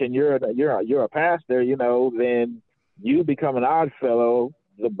church and you're a pastor, you know, then you become an odd fellow.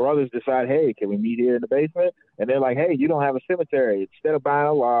 The brothers decide, hey, can we meet here in the basement? And they're like, hey, you don't have a cemetery. Instead of buying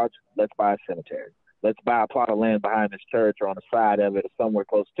a lodge, let's buy a cemetery. Let's buy a plot of land behind this church or on the side of it or somewhere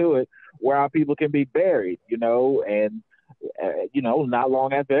close to it where our people can be buried, you know. And, you know, not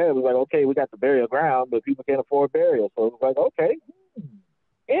long after that, it was like, okay, we got the burial ground, but people can't afford burial. So it was like, okay,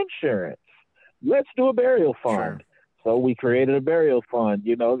 insurance. Let's do a burial fund. So we created a burial fund,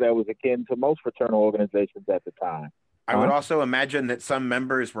 you know, that was akin to most fraternal organizations at the time. I would also imagine that some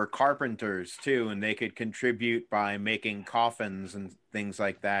members were carpenters too, and they could contribute by making coffins and things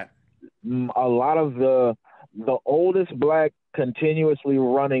like that. A lot of the oldest black continuously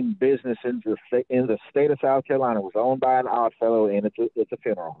running business in the state of South Carolina was owned by an odd fellow, and it's a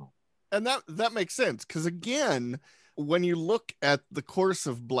funeral home. And that makes sense, because again, when you look at the course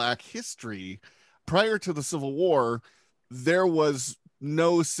of black history, prior to the Civil War, there was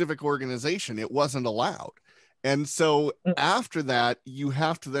no civic organization. It wasn't allowed. And so after that, you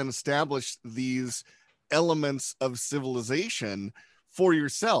have to then establish these elements of civilization for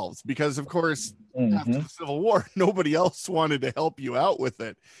yourselves, because of course, after the Civil War, nobody else wanted to help you out with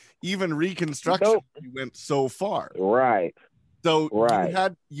it. Even Reconstruction went so far. Right. So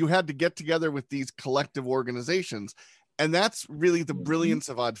you had to get together with these collective organizations. And that's really the brilliance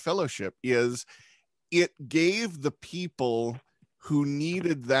of Odd Fellowship, is it gave the people who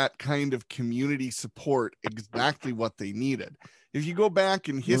needed that kind of community support exactly what they needed. If you go back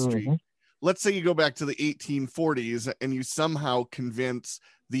in history, let's say you go back to the 1840s and you somehow convince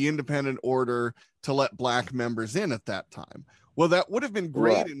the independent order to let black members in at that time. Well, that would have been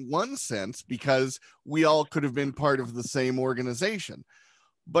great in one sense, because we all could have been part of the same organization.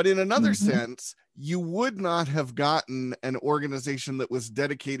 But in another sense, you would not have gotten an organization that was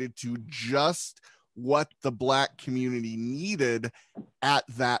dedicated to just what the black community needed at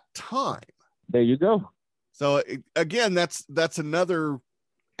that time. There you go. So again, that's another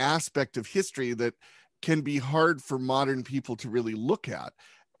aspect of history that can be hard for modern people to really look at.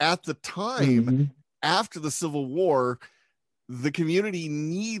 At the time, after the Civil War, the community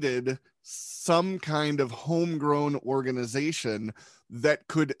needed some kind of homegrown organization that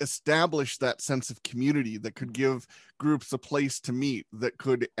could establish that sense of community, that could give groups a place to meet, that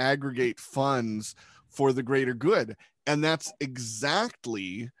could aggregate funds for the greater good. And that's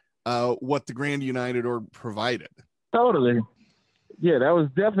exactly what the Grand United Order provided. Totally. Yeah, that was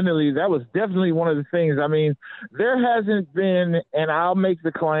definitely one of the things. I mean, there hasn't been, and I'll make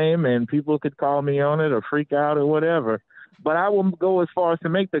the claim, and people could call me on it or freak out or whatever, but I will go as far as to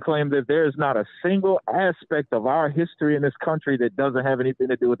make the claim that there is not a single aspect of our history in this country that doesn't have anything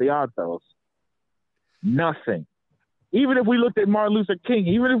to do with the Odd Fellows. Nothing. Even if we looked at Martin Luther King,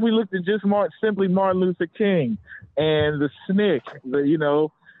 even if we looked at just simply Martin Luther King and the SNCC, you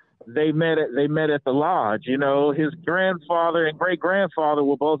know, they met at the lodge. You know, his grandfather and great grandfather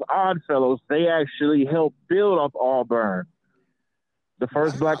were both Odd Fellows. They actually helped build up Auburn. The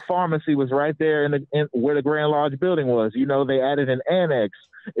first black pharmacy was right there in where the Grand Lodge building was. You know, they added an annex.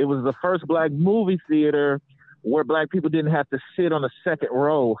 It was the first black movie theater where black people didn't have to sit on the second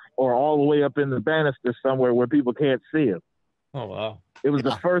row or all the way up in the banister somewhere where people can't see them. Oh, wow. It was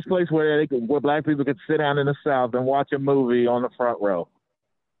the first place where black people could sit down in the South and watch a movie on the front row.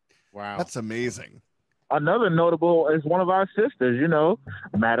 Wow. That's amazing. Another notable is one of our sisters, you know,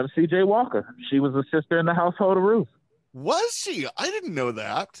 Madame C.J. Walker. She was a sister in the Household of Ruth. Was she? I didn't know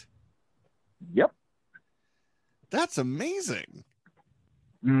that. Yep. That's amazing.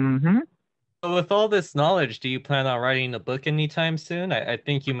 So with all this knowledge, do you plan on writing a book anytime soon? I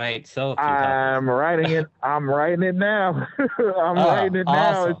think you might sell a few copies. I'm writing it now. I'm writing it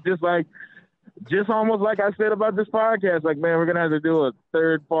now. Awesome. It's just almost like I said about this podcast. Like, man, we're going to have to do a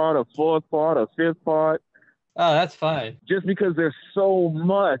third part, a fourth part, a fifth part. Oh, that's fine. Just because there's so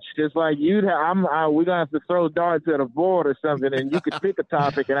much, it's like we're gonna have to throw darts at a board or something, and you could pick a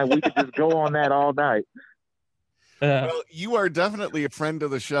topic, and we could just go on that all night. Well, you are definitely a friend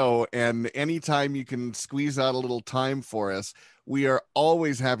of the show, and anytime you can squeeze out a little time for us, we are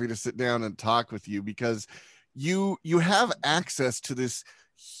always happy to sit down and talk with you, because you have access to this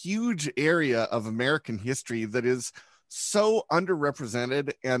huge area of American history that is so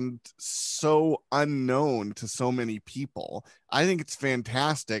underrepresented and so unknown to so many people. I think it's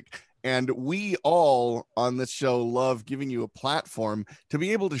fantastic. And we all on this show love giving you a platform to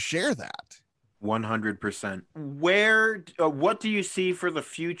be able to share that. 100%. What do you see for the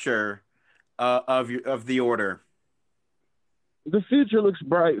future of the order? The future looks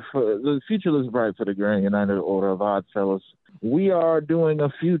bright for the Grand United Order of Oddfellows. We are doing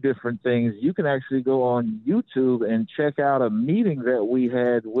a few different things. You can actually go on YouTube and check out a meeting that we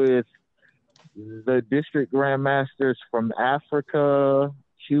had with the district grandmasters from Africa,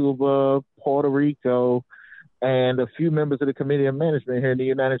 Cuba, Puerto Rico, and a few members of the Committee of Management here in the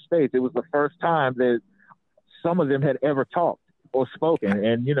United States. It was the first time that some of them had ever talked or spoken.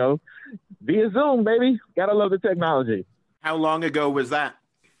 And, via Zoom, baby. Gotta love the technology. How long ago was that?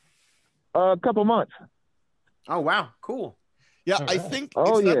 A couple months. Oh, wow. Cool. Yeah, All I right. think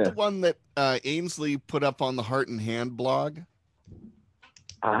Oh, is that yeah. the one that Ainsley put up on the Heart and Hand blog?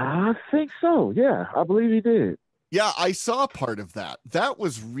 I think so. Yeah, I believe he did. Yeah, I saw part of that. That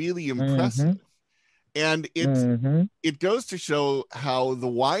was really impressive. And it goes to show how the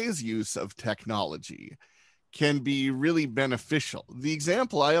wise use of technology can be really beneficial. The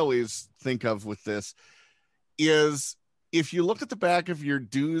example I always think of with this is, if you look at the back of your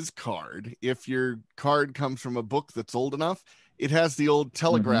dues card, if your card comes from a book that's old enough, it has the old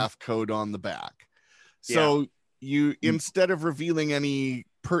telegraph code on the back. So you, instead of revealing any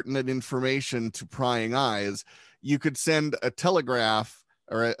pertinent information to prying eyes, you could send a telegraph,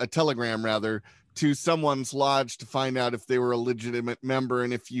 or a telegram rather, to someone's lodge to find out if they were a legitimate member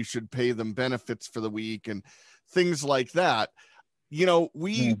and if you should pay them benefits for the week and things like that.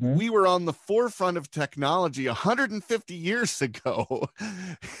 We were on the forefront of technology 150 years ago.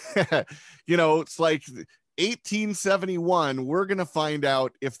 It's like 1871, we're going to find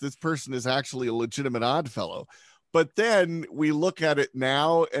out if this person is actually a legitimate Oddfellow. But then we look at it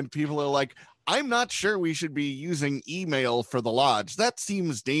now and people are like, I'm not sure we should be using email for the lodge. That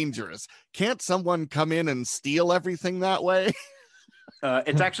seems dangerous. Can't someone come in and steal everything that way?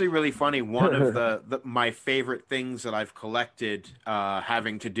 It's actually really funny. One of my favorite things that I've collected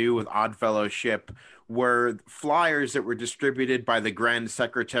having to do with Oddfellowship were flyers that were distributed by the Grand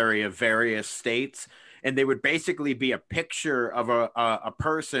Secretary of various states. And they would basically be a picture of a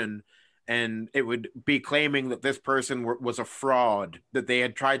person, and it would be claiming that this person was a fraud, that they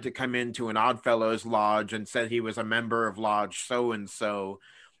had tried to come into an Oddfellows lodge and said he was a member of lodge so-and-so.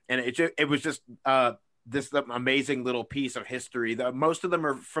 And it was just this amazing little piece of history. Most of them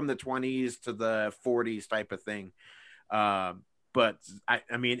are from the 20s to the 40s type of thing. But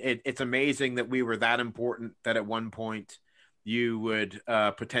I mean, it's amazing that we were that important that at one point you would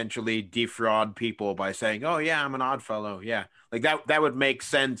potentially defraud people by saying, oh yeah, I'm an Oddfellow. Yeah. Like that would make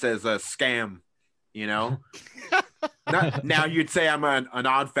sense as a scam, Now you'd say I'm an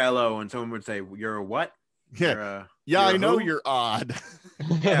Oddfellow and someone would say, you're a what? Yeah. You're I know you're odd.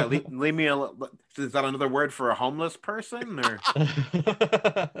 Yeah, leave me alone. Is that another word for a homeless person? Or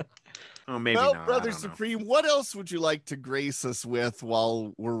oh, maybe well, not. Brother Supreme, what else would you like to grace us with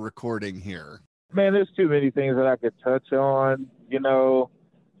while we're recording here? Man, there's too many things that I could touch on.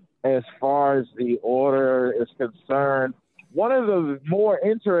 As far as the order is concerned, one of the more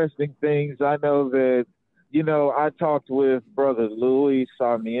interesting things I know that, I talked with Brother Louis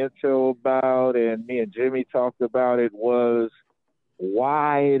Sarmiento about, and me and Jimmy talked about it, was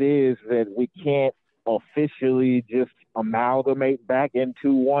why it is that we can't officially just amalgamate back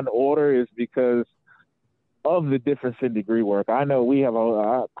into one order is because of the difference in degree work. I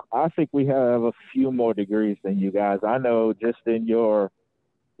know I think we have a few more degrees than you guys. I know just in your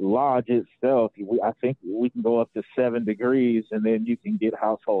lodge itself, I think we can go up to 7 degrees, and then you can get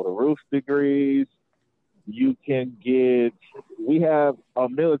Household of Ruth degrees. We have a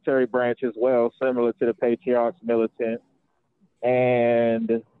military branch as well, similar to the Patriarch's Militant.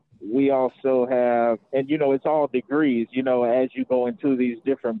 And we also have, and it's all degrees, as you go into these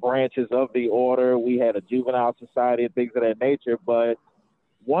different branches of the order. We had a juvenile society and things of that nature. But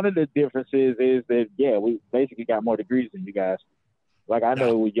one of the differences is that, we basically got more degrees than you guys. Like, I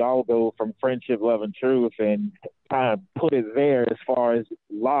know y'all go from friendship, love, and truth and kind of put it there as far as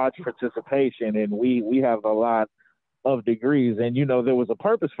lodge participation. And we have a lot of degrees. And, there was a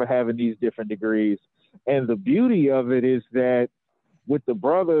purpose for having these different degrees. And the beauty of it is that with the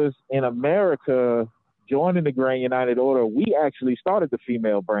brothers in America joining the Grand United Order, we actually started the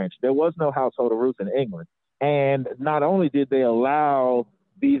female branch. There was no Household of Ruth in England. And not only did they allow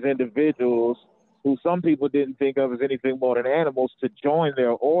these individuals, who some people didn't think of as anything more than animals, to join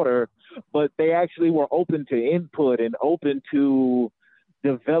their order, but they actually were open to input and open to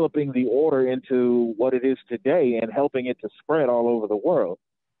developing the order into what it is today and helping it to spread all over the world.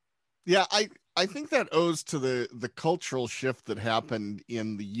 Yeah, I think that owes to the cultural shift that happened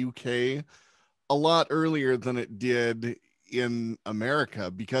in the UK a lot earlier than it did in America,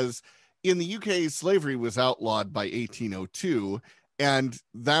 because in the UK, slavery was outlawed by 1802, and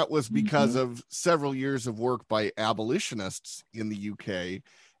that was because of several years of work by abolitionists in the UK.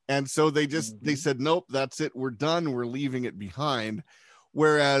 And so they said, nope, that's it. We're done. We're leaving it behind.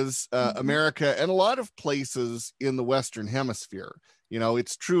 Whereas America and a lot of places in the Western Hemisphere, you know,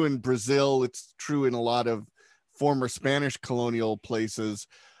 it's true in Brazil, it's true in a lot of former Spanish colonial places,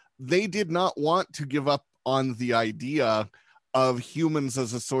 they did not want to give up on the idea of humans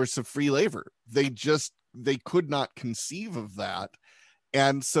as a source of free labor. They could not conceive of that.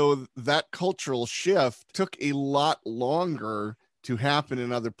 And so that cultural shift took a lot longer to happen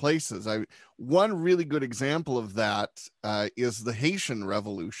in other places. One really good example of that is the Haitian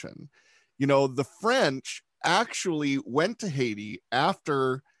Revolution. You know, the French actually went to Haiti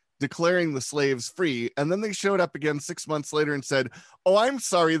after declaring the slaves free, and then they showed up again 6 months later and said, "Oh, I'm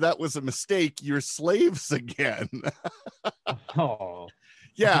sorry, that was a mistake. You're slaves again." Oh,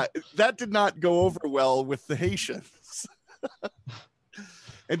 Yeah, that did not go over well with the Haitians.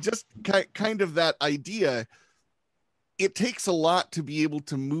 And just kind of that idea, it takes a lot to be able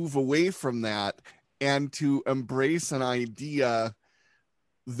to move away from that and to embrace an idea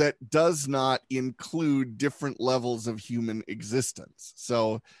that does not include different levels of human existence.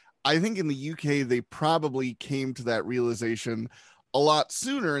 So I think in the UK, they probably came to that realization a lot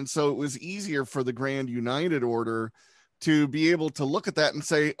sooner. And so it was easier for the Grand United Order to be able to look at that and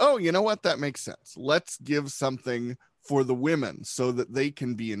say, oh, you know what? That makes sense. Let's give something for the women so that they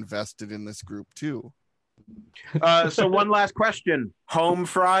can be invested in this group too. So one last question: home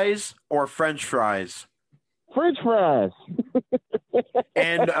fries or French fries? French fries.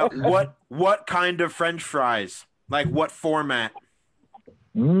 And what kind of French fries? Like what format?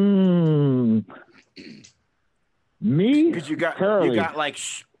 Me, Because you got like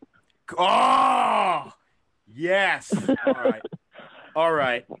oh yes. All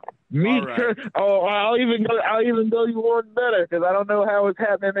right. Me, all right. Oh, I'll even go you one better, because I don't know how it's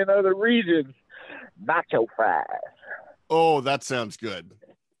happening in other regions. Nacho fries. Oh, that sounds good.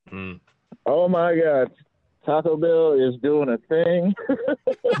 Oh my God, Taco Bell is doing a thing,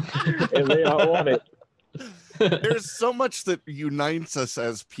 and they are on it. There's so much that unites us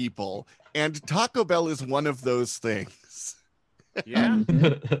as people, and Taco Bell is one of those things. Yeah.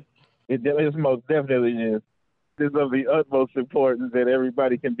 It most definitely is. It's of the utmost importance that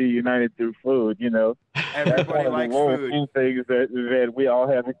everybody can be united through food, you know. Everybody likes food. Few things that we all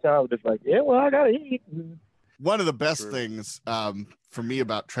have in common. It's like, yeah, well, I gotta eat. One of the best things for me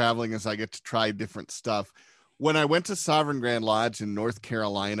about traveling is I get to try different stuff. When I went to Sovereign Grand Lodge in North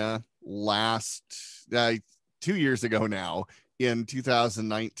Carolina last 2 years ago now, in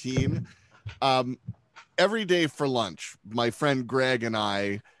 2019, every day for lunch, my friend Greg and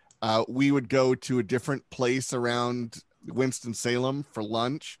I, we would go to a different place around Winston-Salem for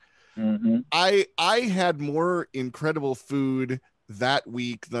lunch. I had more incredible food that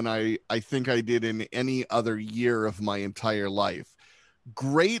week than I think I did in any other year of my entire life.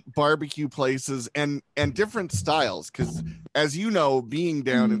 Great barbecue places and different styles, because as you know, being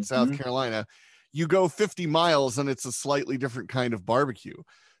down in South Carolina, you go 50 miles and it's a slightly different kind of barbecue.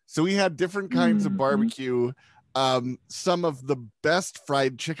 So we had different kinds of barbecue. Some of the best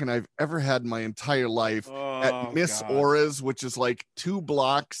fried chicken I've ever had in my entire life at Miss Aura's, which is like 2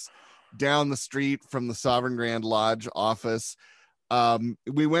 blocks down the street from the Sovereign Grand Lodge office.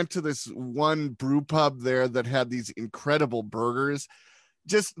 We went to this one brew pub there that had these incredible burgers.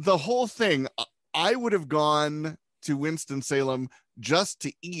 Just the whole thing. I would have gone to Winston-Salem just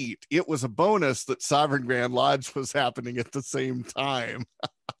to eat. It was a bonus that Sovereign Grand Lodge was happening at the same time.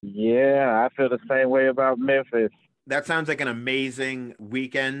 Yeah, I feel the same way about Memphis. That sounds like an amazing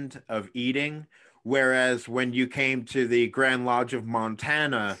weekend of eating. Whereas when you came to the Grand Lodge of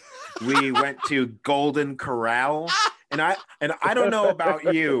Montana, we went to Golden Corral. And I don't know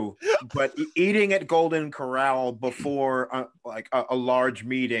about you, but eating at Golden Corral before a large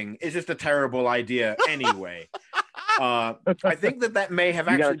meeting is just a terrible idea anyway. I think that may have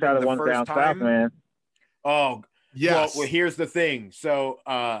actually been the first time. South, man. Oh, yes. Well, here's the thing. So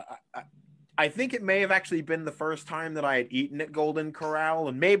I think it may have actually been the first time that I had eaten at Golden Corral,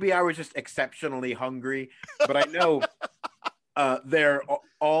 and maybe I was just exceptionally hungry. But I know their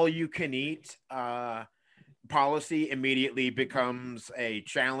all-you-can-eat policy immediately becomes a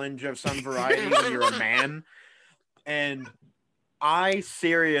challenge of some variety when you're a man. And I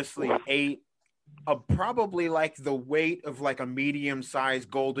seriously ate probably like the weight of like a medium-sized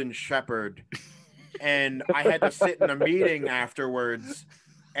golden shepherd, and I had to sit in a meeting afterwards,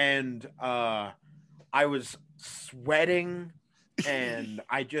 and I was sweating, and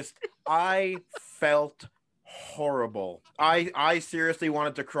I felt horrible. I seriously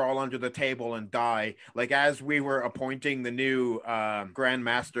wanted to crawl under the table and die. Like, as we were appointing the new Grand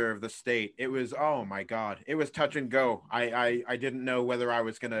Master of the state, it was, oh my God, it was touch and go. I didn't know whether I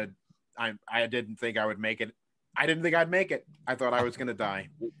was gonna. I didn't think I would make it. I didn't think I'd make it. I thought I was gonna die.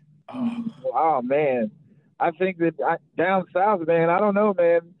 Oh man, I think that down south, man, I don't know,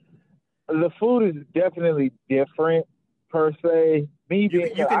 man. The food is definitely different per se. Me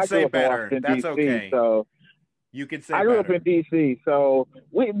being, you can say better. That's DC, okay. So you can say I grew better. up in DC, so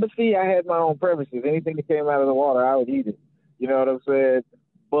but see, I had my own preferences. Anything that came out of the water, I would eat it. You know what I'm saying?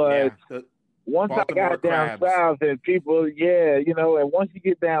 But once Baltimore I got down crabs. south, and people, and once you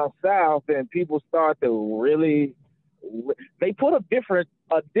get down south, and people start to really, they put a different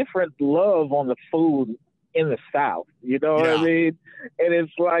love on the food in the South. You know what I mean? And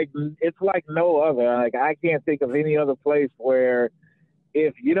it's like no other. Like, I can't think of any other place where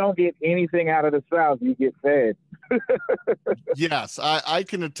if you don't get anything out of the South, you get fed. Yes, I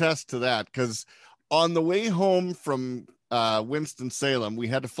can attest to that, because on the way home from Winston-Salem, we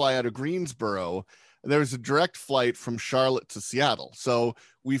had to fly out of Greensboro. There was a direct flight from Charlotte to Seattle. So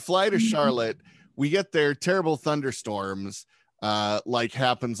we fly to Charlotte, we get there, terrible thunderstorms, like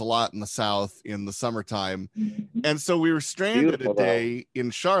happens a lot in the South in the summertime. And so we were stranded a day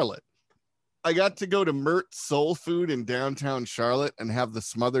in Charlotte. I got to go to Mert's Soul Food in downtown Charlotte and have the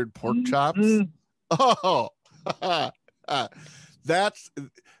smothered pork chops. Oh,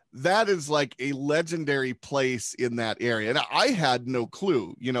 that is like a legendary place in that area. And I had no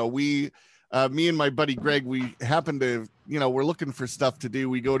clue. You know, me and my buddy Greg, we happened to, we're looking for stuff to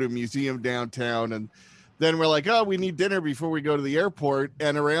do. We go to a museum downtown, and then we're like, oh, we need dinner before we go to the airport.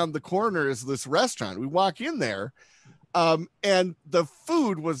 And around the corner is this restaurant. We walk in there, and the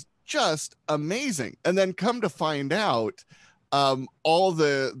food was just amazing. And then come to find out, all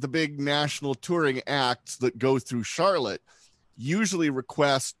the big national touring acts that go through Charlotte usually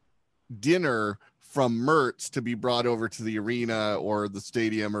request dinner from Mertz to be brought over to the arena or the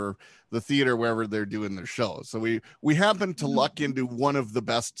stadium or the theater, wherever they're doing their shows. So we happened to luck into one of the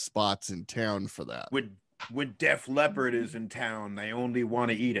best spots in town for that. When Def Leppard is in town, they only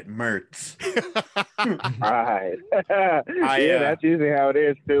want to eat at Mertz. Right. That's usually how it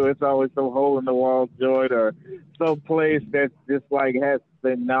is too. It's always some hole in the wall joint or some place that's just like has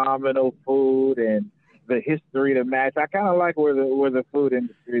phenomenal food and the history to match. I kind of like where the food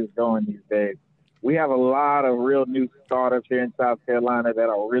industry is going these days. We have a lot of real new startups here in South Carolina that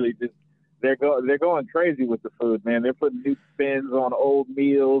are really just they're going crazy with the food, man. They're putting new spins on old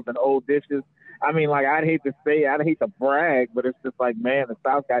meals and old dishes. I mean, like, I'd hate to brag, but it's just like, man, the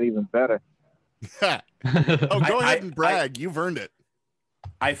South got even better. Go ahead and brag. You've earned it.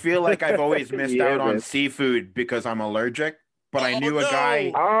 I feel like I've always missed out on seafood because I'm allergic. But I knew a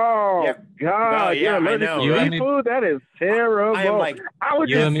guy. Oh, God. Yeah, I know. Seafood? That is terrible. I would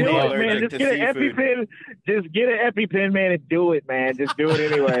just do it, man. Just get an EpiPen. Just get an EpiPen, man, and do it, man. Just do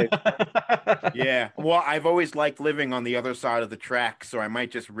it anyway. Yeah. Well, I've always liked living on the other side of the track, so I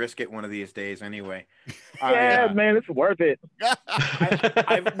might just risk it one of these days anyway. Man, it's worth it.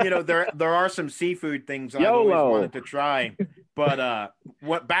 There are some seafood things I've always wanted to try. But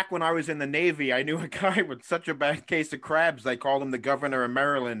back when I was in the Navy, I knew a guy with such a bad case of crabs, they called him the governor of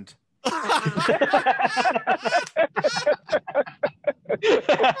Maryland.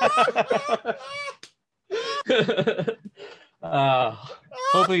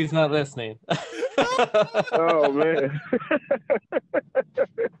 Hopefully he's not listening. Oh, man.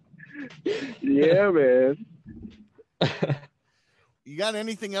 Yeah, man. You got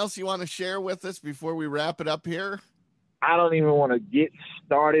anything else you want to share with us before we wrap it up here? I don't even want to get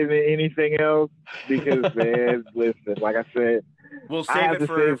started in anything else because, man, listen, like I said, we'll save it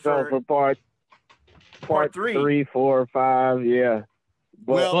for part 3, 4, 5, yeah.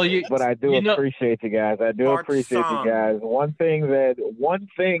 But I do appreciate you guys. I do appreciate you guys. One thing that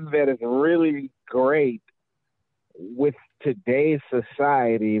is really great with today's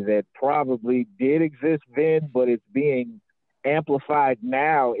society that probably did exist then, but it's being amplified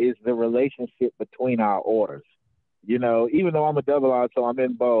now, is the relationship between our orders. You know, even though I'm a double R, so I'm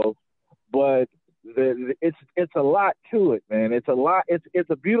in both, but it's a lot to it, man. It's a lot. It's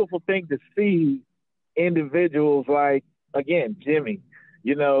a beautiful thing to see individuals like, again, Jimmy,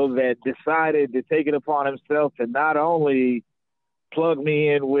 that decided to take it upon himself to not only plug me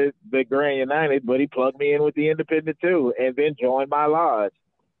in with the Grand United, but he plugged me in with the Independent too, and then joined my lodge,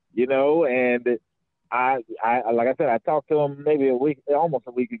 and I like I said, I talked to him maybe almost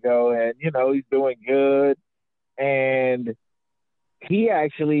a week ago, and he's doing good, and he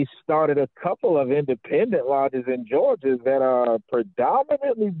actually started a couple of independent lodges in Georgia that are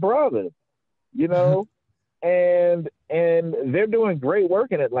predominantly brothers, and they're doing great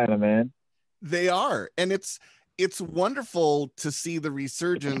work in Atlanta, man. They are, and it's wonderful to see the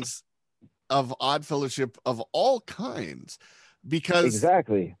resurgence of Odd Fellowship of all kinds, because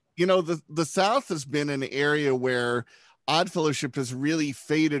exactly, the South has been an area where Odd Fellowship has really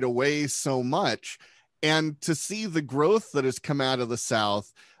faded away so much, and to see the growth that has come out of the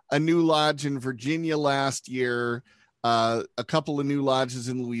South, a new lodge in Virginia last year, a couple of new lodges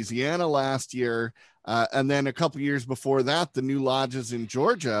in Louisiana last year, and then a couple years before that, the new lodges in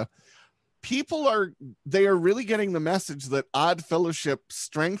Georgia. People are really getting the message that Odd Fellowship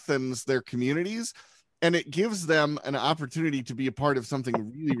strengthens their communities, and it gives them an opportunity to be a part of something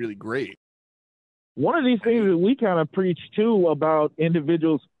really, really great. One of these things that we kind of preach too about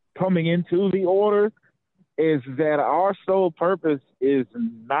individuals coming into the order is that our sole purpose is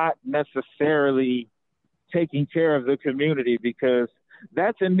not necessarily taking care of the community, because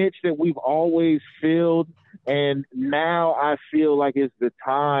that's a niche that we've always filled. And now I feel like it's the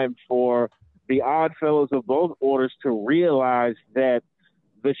time for the Odd Fellows of both orders to realize that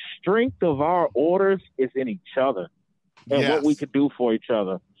the strength of our orders is in each other and what we could do for each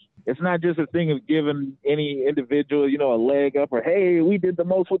other. It's not just a thing of giving any individual, a leg up, or, hey, we did the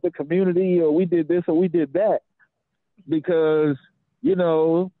most with the community, or we did this or we did that. Because,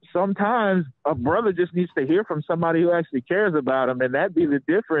 sometimes a brother just needs to hear from somebody who actually cares about him. And that'd be the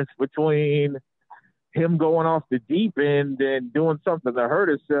difference between him going off the deep end and doing something to hurt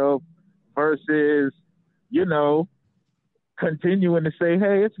himself versus, continuing to say,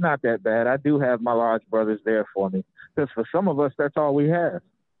 hey, it's not that bad. I do have my lodge brothers there for me. Because for some of us, that's all we have.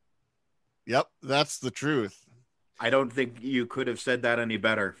 Yep, that's the truth. I don't think you could have said that any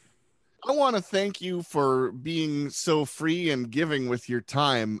better. I want to thank you for being so free and giving with your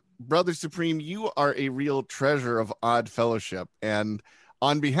time. Brother Supreme, you are a real treasure of Odd Fellowship. And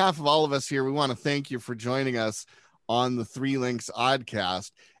on behalf of all of us here, we want to thank you for joining us on the Three Links Oddcast.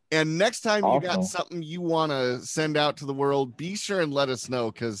 And next time you got something you want to send out to the world, be sure and let us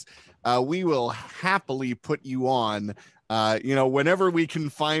know, because we will happily put you on, whenever we can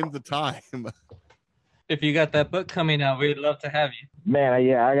find the time. If you got that book coming out, we'd love to have you. Man,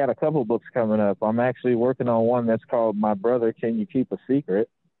 yeah, I got a couple books coming up. I'm actually working on one that's called My Brother, Can You Keep a Secret?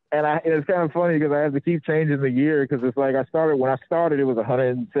 And it's kind of funny because I have to keep changing the year, because it's like when I started, it was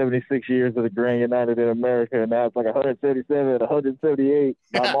 176 years of the Grand United in America, and now it's like 177, 178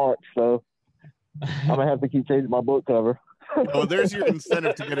 by March. So I'm going to have to keep changing my book cover. Oh, there's your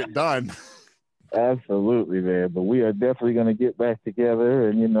incentive to get it done. Absolutely, man. But we are definitely going to get back together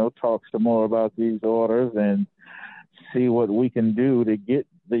and, talk some more about these orders and see what we can do to get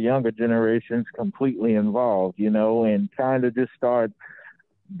the younger generations completely involved, and kind of just start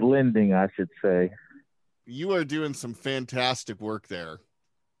blending, I should say. You are doing some fantastic work there.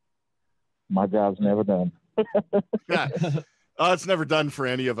 My job's never done. Yeah. Oh, it's never done for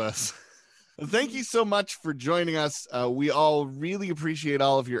any of us. Thank you so much for joining us. We all really appreciate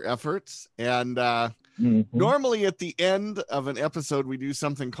all of your efforts. And normally at the end of an episode, we do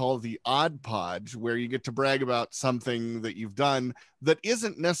something called the Odd Podge, where you get to brag about something that you've done that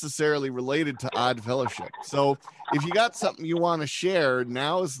isn't necessarily related to Odd Fellowship. So if you got something you want to share,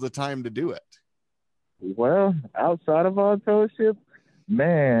 now is the time to do it. Well, outside of Odd Fellowship,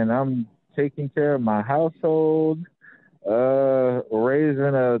 man, I'm taking care of my household,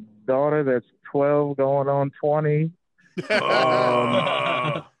 raising a daughter that's 12 going on 20.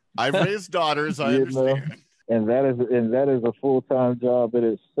 I've raised daughters, I understand. And that is a full-time job in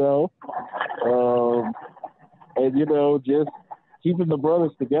itself. And just keeping the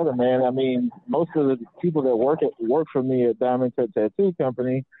brothers together, man. I mean, most of the people that work for me at Diamond Cut Tattoo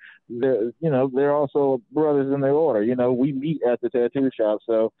Company, they're also brothers in their order. We meet at the tattoo shop,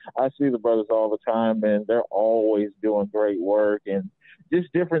 so I see the brothers all the time, and they're always doing great work and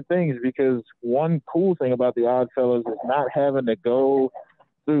just different things. Because one cool thing about the Odd Fellows is not having to go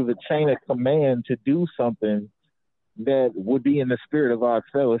through the chain of command to do something that would be in the spirit of Odd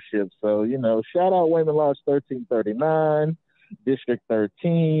Fellowship. So, shout out Wayman Lodge 1339, District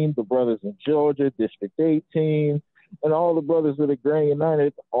 13, the brothers in Georgia, District 18, and all the brothers that are Grand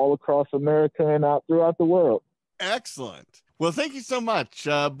United all across America and out throughout the world. Excellent. Well, thank you so much.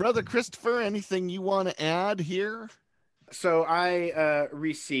 Brother Christopher, anything you want to add here? So I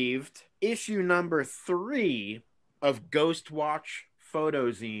received issue number 3 of Ghost Watch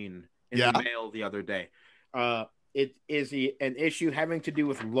Photozine in the mail the other day. It is an issue having to do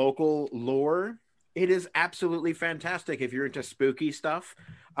with local lore. It is absolutely fantastic if you're into spooky stuff.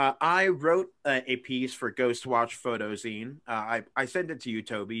 I wrote a piece for Ghost Watch Photozine. I sent it to you,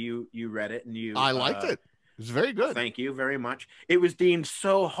 Toby. You read it, and I liked it. It was very good. Thank you very much. It was deemed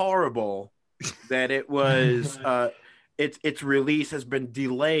so horrible that it was its release has been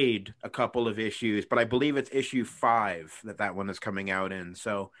delayed a couple of issues, but I believe it's issue 5 that one is coming out in.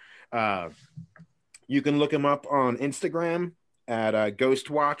 So you can look him up on Instagram at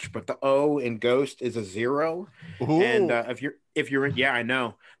Ghost Watch, but the O in Ghost is a 0. Ooh. And if you're in, yeah, I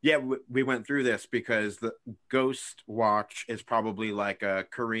know. Yeah, we went through this because the Ghost Watch is probably like a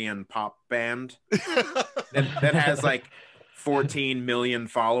Korean pop band that has like 14 million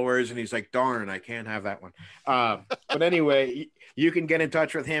followers, and he's like, darn, I can't have that one. But anyway, you can get in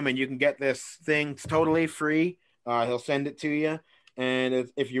touch with him and you can get this thing. It's totally free. He'll send it to you. And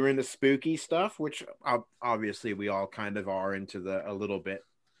if you're into spooky stuff, which obviously we all kind of are into a little bit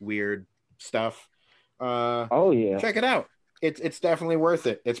weird stuff. Oh yeah, check it out. It's definitely worth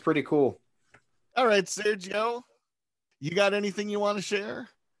it. It's pretty cool. All right, Sergio, you got anything you want to share?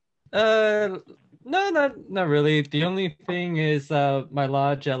 No, not really. The only thing is my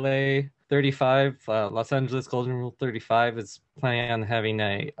lodge, LA 35, Los Angeles Golden Rule 35 is planning on having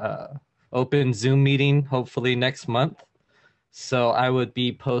a open Zoom meeting hopefully next month. So I would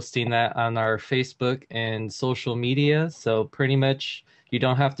be posting that on our Facebook and social media. So pretty much you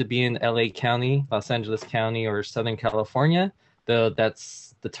don't have to be in LA County, Los Angeles County, or Southern California, though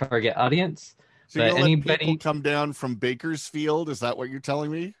that's the target audience. So you'll let people come down from Bakersfield? Is that what you're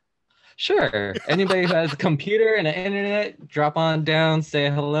telling me? Sure. Anybody who has a computer and an internet, drop on down, say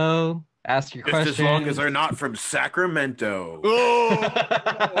hello, ask your questions. Just as long as they're not from Sacramento. Oh.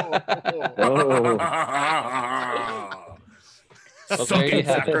 Suck it,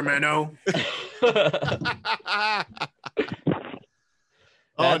 Sacramento.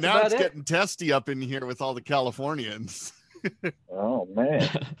 Oh, now it's getting testy up in here with all the Californians. Oh, man.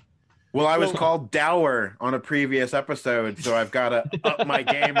 Well, I was called Dower on a previous episode, so I've got to up my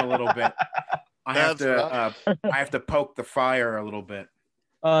game a little bit. I have to poke the fire a little bit.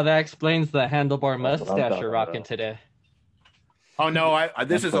 Oh, that explains the handlebar mustache you're rocking today. Oh, no,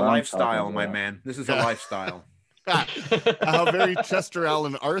 this is a lifestyle, my man. This is a lifestyle. How very Chester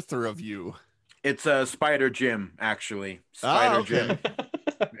Alan Arthur of you. It's a Spider Jim, actually. Spider Jim.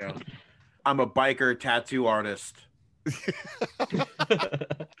 Yeah. I'm a biker tattoo artist.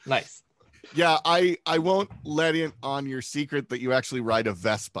 Nice. Yeah, I won't let in on your secret that you actually ride a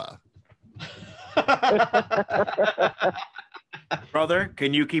Vespa. Brother,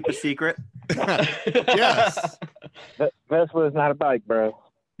 can you keep a secret? Yes. Vespa is not a bike, bro.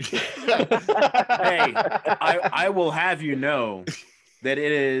 Hey, I will have you know that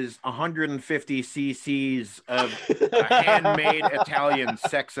it is 150 cc's of a handmade Italian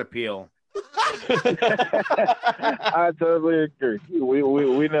sex appeal. I totally agree.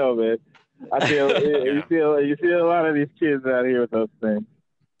 We know, man. I feel you see a lot of these kids out here with those things.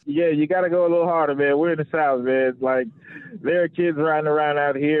 Yeah, you got to go a little harder, man. We're in the South, man. Like, there are kids riding around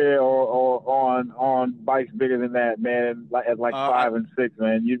out here or on bikes bigger than that, man. At 5 and 6,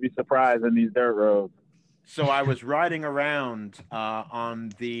 man. You'd be surprised in these dirt roads. So I was riding around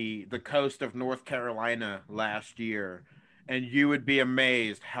on the coast of North Carolina last year, and you would be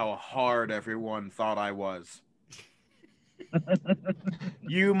amazed how hard everyone thought I was.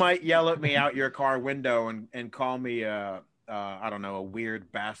 You might yell at me out your car window and call me I don't know, a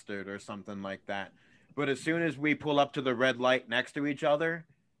weird bastard or something like that. But as soon as we pull up to the red light next to each other,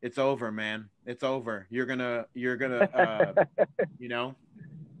 it's over, man. It's over. You're gonna you know.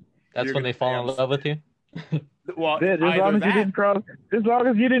 That's when they fall in love with you. Well, as long as you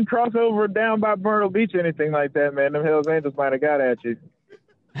didn't cross over down by Myrtle Beach or anything like that, man, them Hells Angels might have got at you.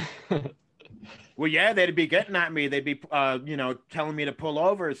 Well, yeah, they'd be getting at me. They'd be, telling me to pull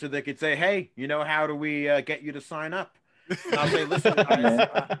over so they could say, "Hey, how do we get you to sign up?" And I'll say, "Listen, guys,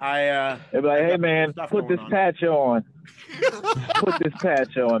 they'd be like, "Hey, man, put this patch on. Put this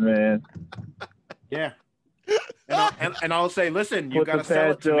patch on, man." Yeah. And I'll say, "Listen, you got to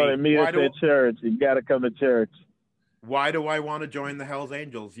sell it to me. And meet us at church. You got to come to church." Why do I want to join the Hells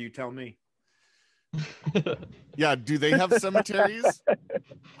Angels? You tell me. Yeah, do they have cemeteries?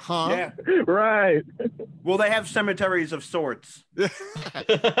 Huh? Yeah. Right. Well, they have cemeteries of sorts.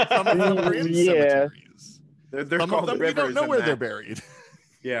 Some of them are in cemeteries. They're Some called of them we rivers. don't know in where that. they're buried.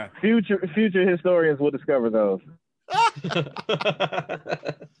 Yeah. Future historians will discover those.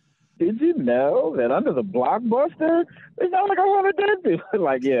 Did you know that under the Blockbuster, they found like 100 dead people?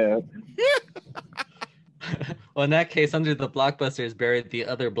 Like, yeah. Well, in that case, under the Blockbusters buried the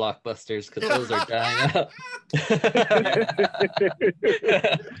other Blockbusters because those are dying out.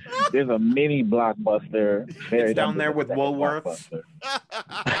 There's a mini Blockbuster. It's down there with Woolworths.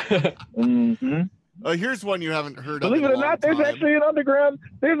 Mm-hmm. Here's one you haven't heard Believe of. it or not, there's actually an underground.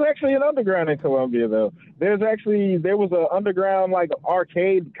 There's actually an underground in Columbia, though. There was an underground like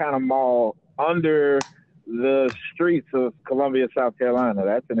arcade kind of mall under the streets of Columbia, South Carolina.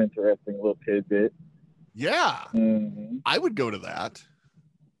 That's an interesting little tidbit. Yeah, mm-hmm. I would go to that.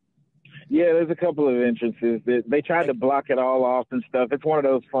 Yeah, there's a couple of entrances that they tried to block it all off and stuff. It's one of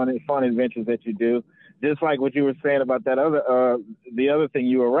those fun adventures that you do. Just like what you were saying about that the other thing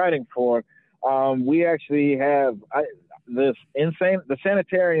you were writing for. We actually have the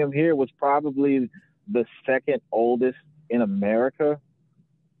sanitarium here was probably the second oldest in America.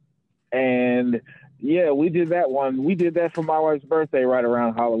 And yeah, we did that one. We did that for my wife's birthday right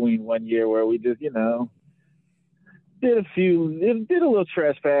around Halloween one year where we just, did a little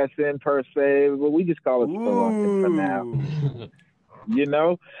trespassing per se, but we just call it spelunking for now.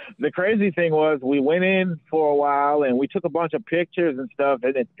 The crazy thing was we went in for a while and we took a bunch of pictures and stuff,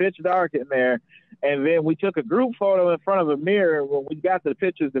 and it's pitch dark in there. And then we took a group photo in front of a mirror. When we got the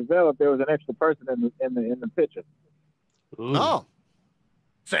pictures developed, there was an extra person in the picture. Ooh. Oh,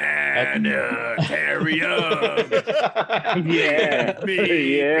 Sanitarium. Yeah,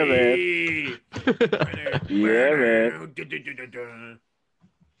 yeah, man. Yeah, man.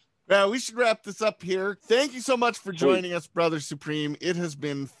 Well, we should wrap this up here. Thank you so much for joining us, Brother Supreme. It has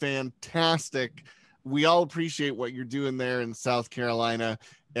been fantastic. We all appreciate what you're doing there in South Carolina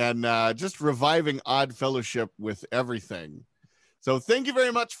and just reviving Odd Fellowship with everything. So thank you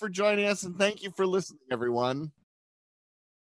very much for joining us, and thank you for listening, everyone.